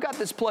 When I've got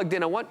this plugged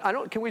in,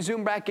 can we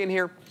zoom back in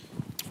here?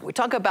 We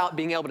talk about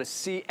being able to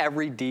see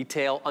every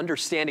detail,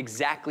 understand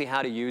exactly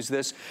how to use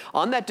this.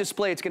 On that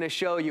display, it's going to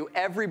show you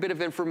every bit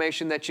of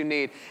information that you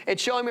need.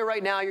 It's showing me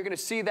right now, you're going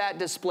to see that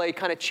display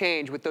kind of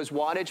change with those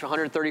wattage,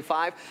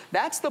 135.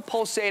 That's the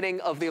pulsating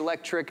of the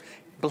electric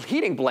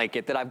heating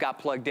blanket that I've got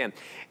plugged in.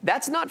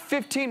 That's not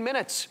 15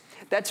 minutes.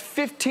 That's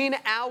 15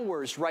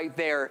 hours right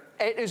there.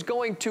 It is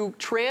going to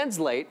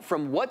translate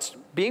from what's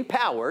being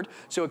powered,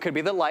 so it could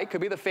be the light,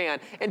 could be the fan,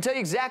 and tell you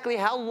exactly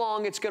how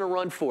long it's going to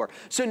run for.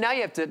 So now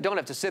you don't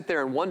have to sit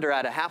there and wonder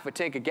out of half a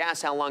tank of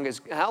gas how long is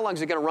it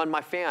going to run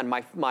my fan,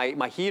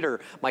 my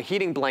heater, my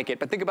heating blanket.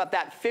 But think about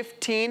that,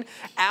 15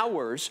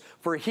 hours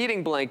for a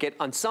heating blanket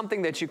on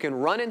something that you can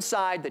run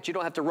inside, that you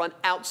don't have to run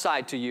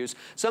outside to use,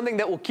 something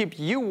that will keep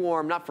you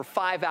warm not for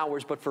 5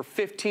 hours but for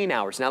 15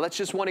 hours. Now that's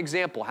just one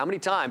example. How many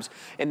times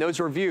in those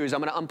reviews,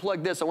 I'm going to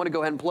unplug this, I want to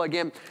go ahead and plug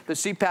in the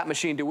CPAP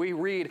machine, do we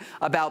read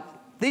about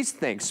these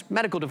things,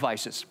 medical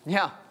devices?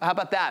 Yeah, how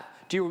about that?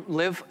 Do you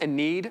live and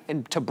need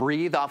to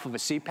breathe off of a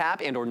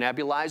CPAP and or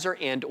nebulizer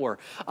and or,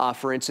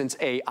 for instance,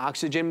 a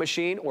oxygen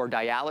machine or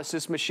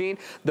dialysis machine?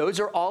 Those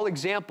are all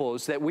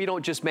examples that we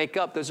don't just make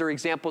up. Those are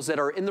examples that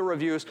are in the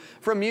reviews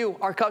from you,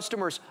 our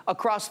customers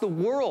across the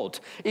world.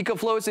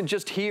 EcoFlow isn't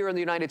just here in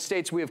the United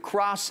States. We have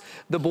crossed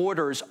the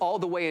borders all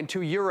the way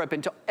into Europe,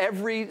 into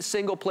every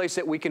single place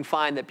that we can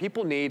find that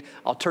people need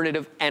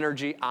alternative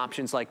energy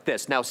options like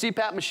this. Now,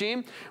 CPAP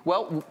machine,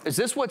 well, is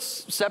this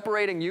what's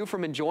separating you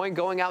from enjoying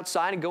going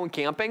outside and going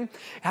camping?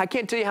 I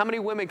can't tell you how many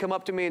women come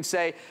up to me and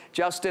say,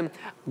 Justin,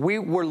 we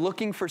were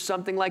looking for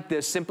something like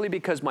this simply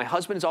because my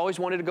husband's always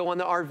wanted to go on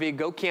the RV,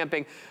 go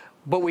camping,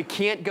 but we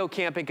can't go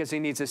camping because he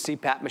needs a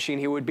CPAP machine.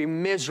 He would be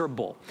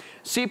miserable.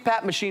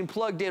 CPAP machine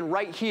plugged in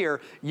right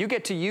here. You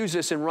get to use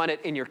this and run it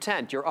in your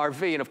tent, your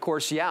RV, and of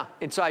course, yeah,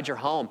 inside your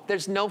home.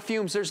 There's no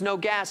fumes, there's no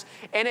gas,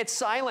 and it's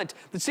silent.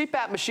 The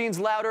CPAP machine's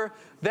louder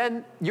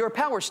than your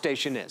power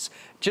station is.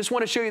 Just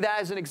want to show you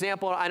that as an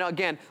example. I know,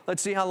 again,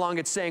 let's see how long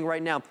it's saying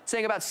right now. It's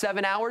saying about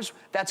 7 hours.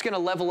 That's going to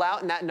level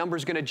out, and that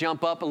number's going to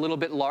jump up a little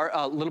bit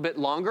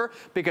longer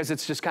because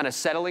it's just kind of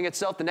settling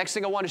itself. The next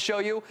thing I want to show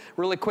you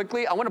really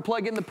quickly, I want to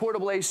plug in the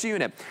portable AC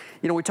unit.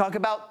 You know, we talk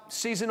about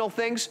seasonal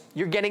things.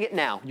 You're getting it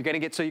now. You're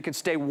getting it so you can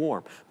stay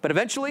warm. But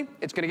eventually,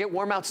 it's going to get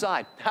warm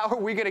outside. How are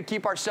we going to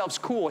keep ourselves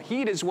cool?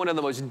 Heat is one of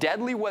the most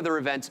deadly weather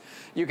events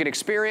you can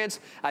experience.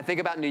 I think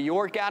about New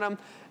York, Adam.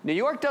 New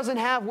York doesn't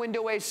have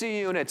window AC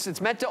units.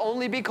 It's meant to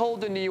only be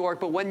cold in New York,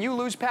 but when you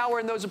lose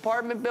power in those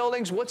apartment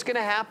buildings, what's going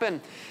to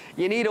happen?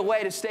 You need a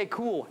way to stay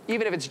cool,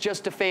 even if it's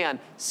just a fan.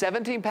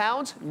 17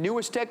 pounds,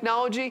 newest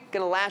technology,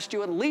 going to last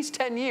you at least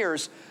 10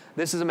 years.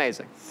 This is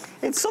amazing.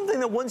 It's something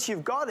that once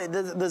you've got it,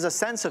 there's a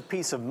sense of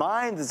peace of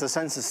mind, there's a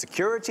sense of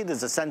security,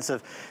 there's a sense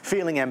of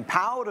feeling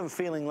empowered and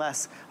feeling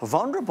less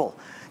vulnerable.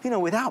 You know,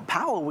 without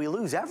power, we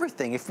lose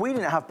everything. If we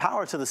didn't have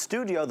power to the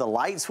studio, the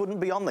lights wouldn't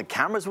be on, the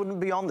cameras wouldn't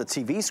be on, the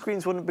TV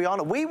screens wouldn't be on,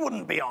 and we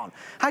wouldn't be on.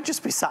 I'd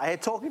just be sat here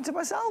talking to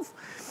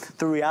myself.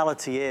 The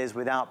reality is,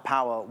 without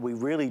power, we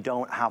really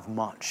don't have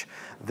much.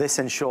 This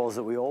ensures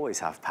that we always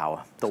have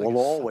power, that we'll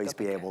always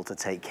be able to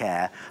take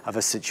care of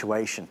a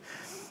situation.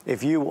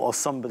 If you or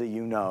somebody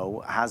you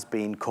know has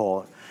been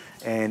caught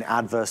in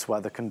adverse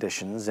weather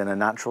conditions, in a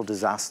natural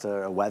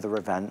disaster, a weather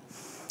event,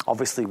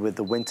 obviously with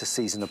the winter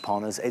season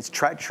upon us, it's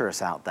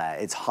treacherous out there,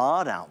 it's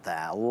hard out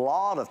there. A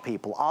lot of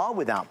people are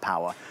without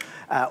power.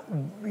 You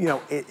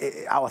know,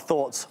 our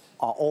thoughts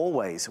are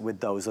always with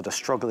those that are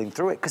struggling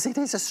through it, because it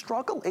is a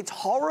struggle, it's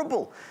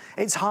horrible,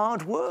 it's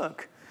hard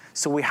work.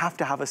 So we have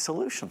to have a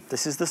solution.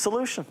 This is the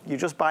solution. You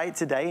just buy it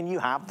today and you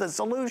have the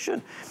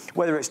solution.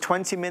 Whether it's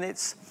 20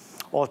 minutes,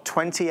 or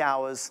 20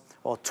 hours,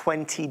 or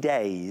 20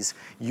 days,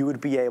 you would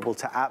be able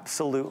to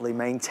absolutely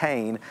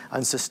maintain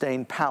and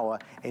sustain power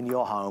in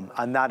your home.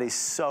 And that is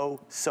so,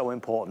 so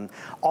important.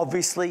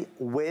 Obviously,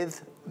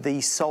 with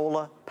the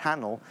solar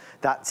panel,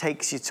 that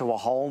takes you to a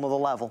whole nother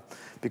level.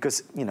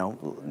 Because, you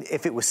know,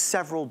 if it was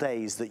several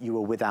days that you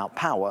were without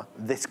power,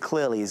 this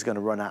clearly is going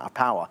to run out of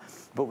power.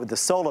 But with the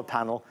solar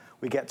panel,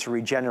 we get to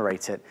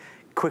regenerate it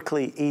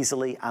quickly,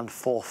 easily, and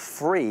for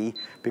free,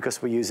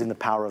 because we're using the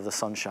power of the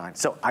sunshine.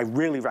 So I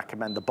really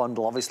recommend the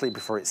bundle, obviously,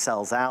 before it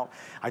sells out.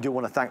 I do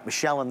want to thank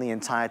Michelle and the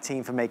entire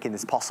team for making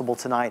this possible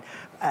tonight,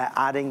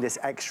 adding this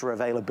extra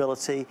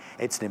availability.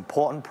 It's an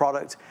important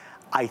product.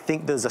 I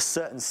think there's a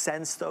certain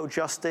sense, though,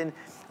 Justin,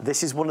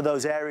 this is one of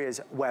those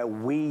areas where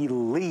we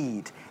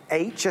lead.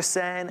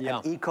 HSN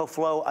and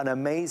EcoFlow, an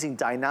amazing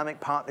dynamic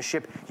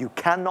partnership. You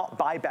cannot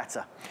buy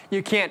better.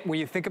 You can't. When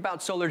you think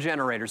about solar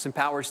generators and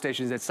power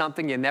stations, it's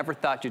something you never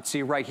thought you'd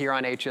see right here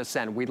on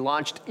HSN. We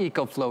launched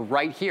EcoFlow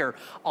right here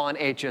on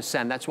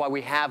HSN. That's why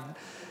we have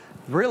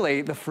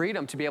really the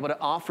freedom to be able to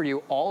offer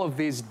you all of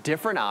these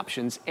different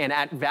options and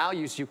at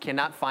values you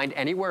cannot find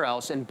anywhere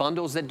else, and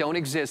bundles that don't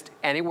exist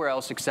anywhere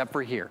else except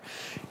for here.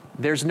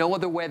 There's no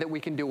other way that we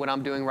can do what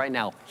I'm doing right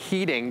now.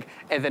 Heating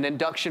and an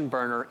induction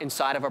burner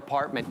inside of an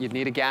apartment. You'd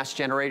need a gas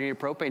generator, a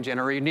propane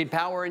generator. You need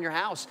power in your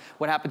house.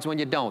 What happens when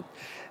you don't?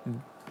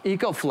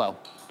 EcoFlow,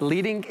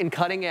 leading and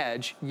cutting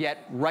edge,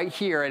 yet right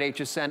here at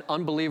HSN,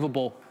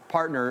 unbelievable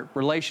partner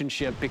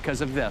relationship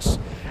because of this.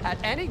 At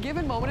any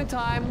given moment in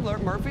time,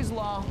 Murphy's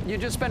Law, you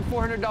just spent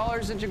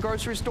 $400 at your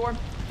grocery store,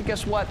 and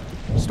guess what?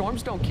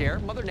 Storms don't care.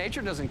 Mother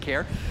Nature doesn't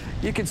care.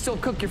 You can still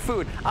cook your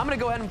food. I'm gonna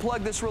go ahead and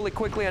plug this really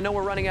quickly. I know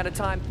we're running out of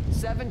time.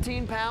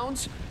 17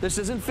 pounds. This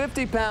isn't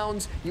 50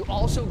 pounds. You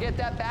also get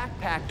that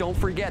backpack. Don't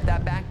forget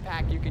that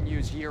backpack you can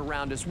use year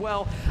round as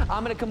well.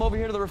 I'm gonna come over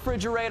here to the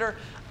refrigerator.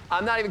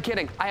 I'm not even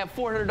kidding. I have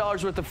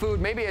 $400 worth of food.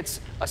 Maybe it's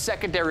a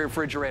secondary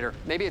refrigerator.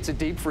 Maybe it's a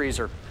deep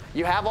freezer.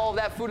 You have all of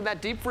that food in that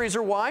deep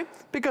freezer. Why?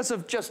 Because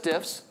of just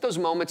ifs, those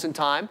moments in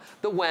time,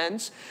 the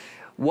whens.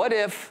 What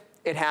if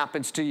it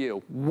happens to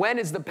you? When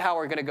is the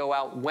power gonna go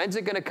out? When's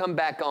it gonna come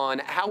back on?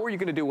 How are you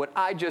gonna do what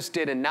I just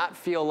did and not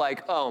feel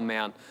like, oh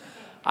man,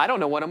 I don't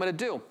know what I'm gonna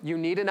do? You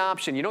need an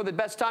option. You know the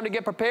best time to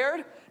get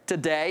prepared?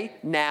 Today,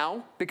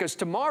 now, because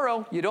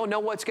tomorrow you don't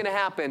know what's going to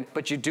happen,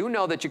 but you do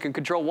know that you can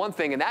control one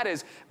thing, and that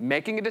is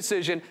making a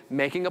decision,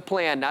 making a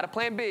plan, not a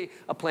plan B,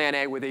 a plan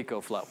A with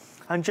EcoFlow.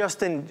 And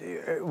Justin,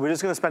 we're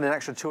just going to spend an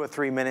extra 2 or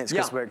 3 minutes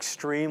because we're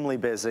extremely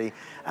busy.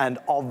 And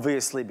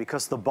obviously,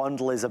 because the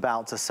bundle is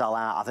about to sell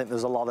out, I think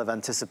there's a lot of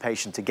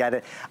anticipation to get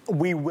it.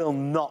 We will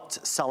not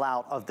sell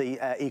out of the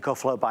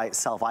EcoFlow by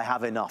itself. I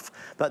have enough.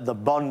 But the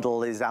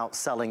bundle is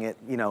outselling it,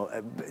 you know,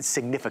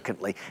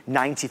 significantly.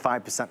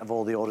 95% of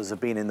all the orders have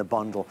been in the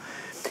bundle.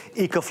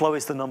 EcoFlow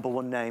is the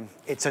 #1 name.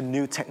 It's a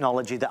new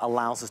technology that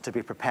allows us to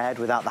be prepared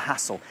without the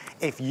hassle.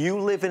 If you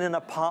live in an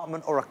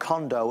apartment or a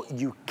condo,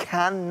 you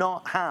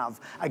cannot have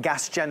a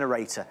gas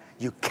generator.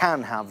 You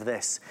can have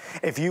this.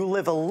 If you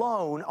live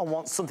alone and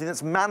want something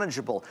that's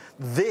manageable,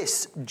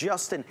 this,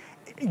 Justin,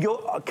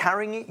 you're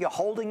carrying it, you're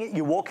holding it,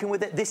 you're walking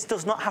with it. This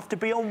does not have to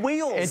be on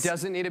wheels. It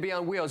doesn't need to be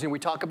on wheels, and we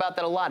talk about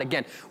that a lot.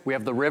 Again, we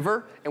have the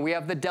River and we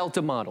have the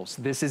Delta models.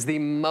 This is the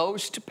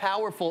most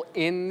powerful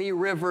in the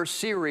River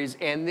series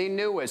and the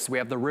newest. We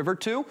have the River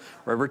 2,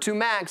 River 2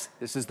 Max.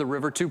 This is the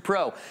River 2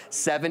 Pro.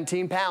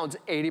 17 pounds,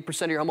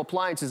 80% of your home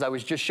appliances. I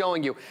was just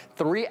showing you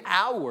 3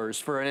 hours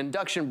for an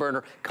induction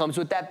burner. Comes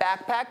with that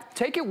backpack.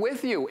 Take it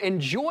with you.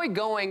 Enjoy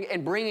going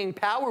and bringing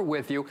power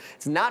with you.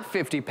 It's not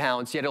 50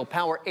 pounds, yet it'll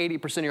power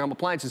 80% of your home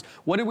appliances.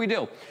 What did we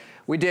do?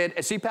 We did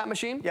a CPAP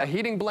machine, a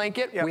heating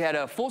blanket. We had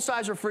a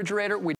full-size refrigerator. We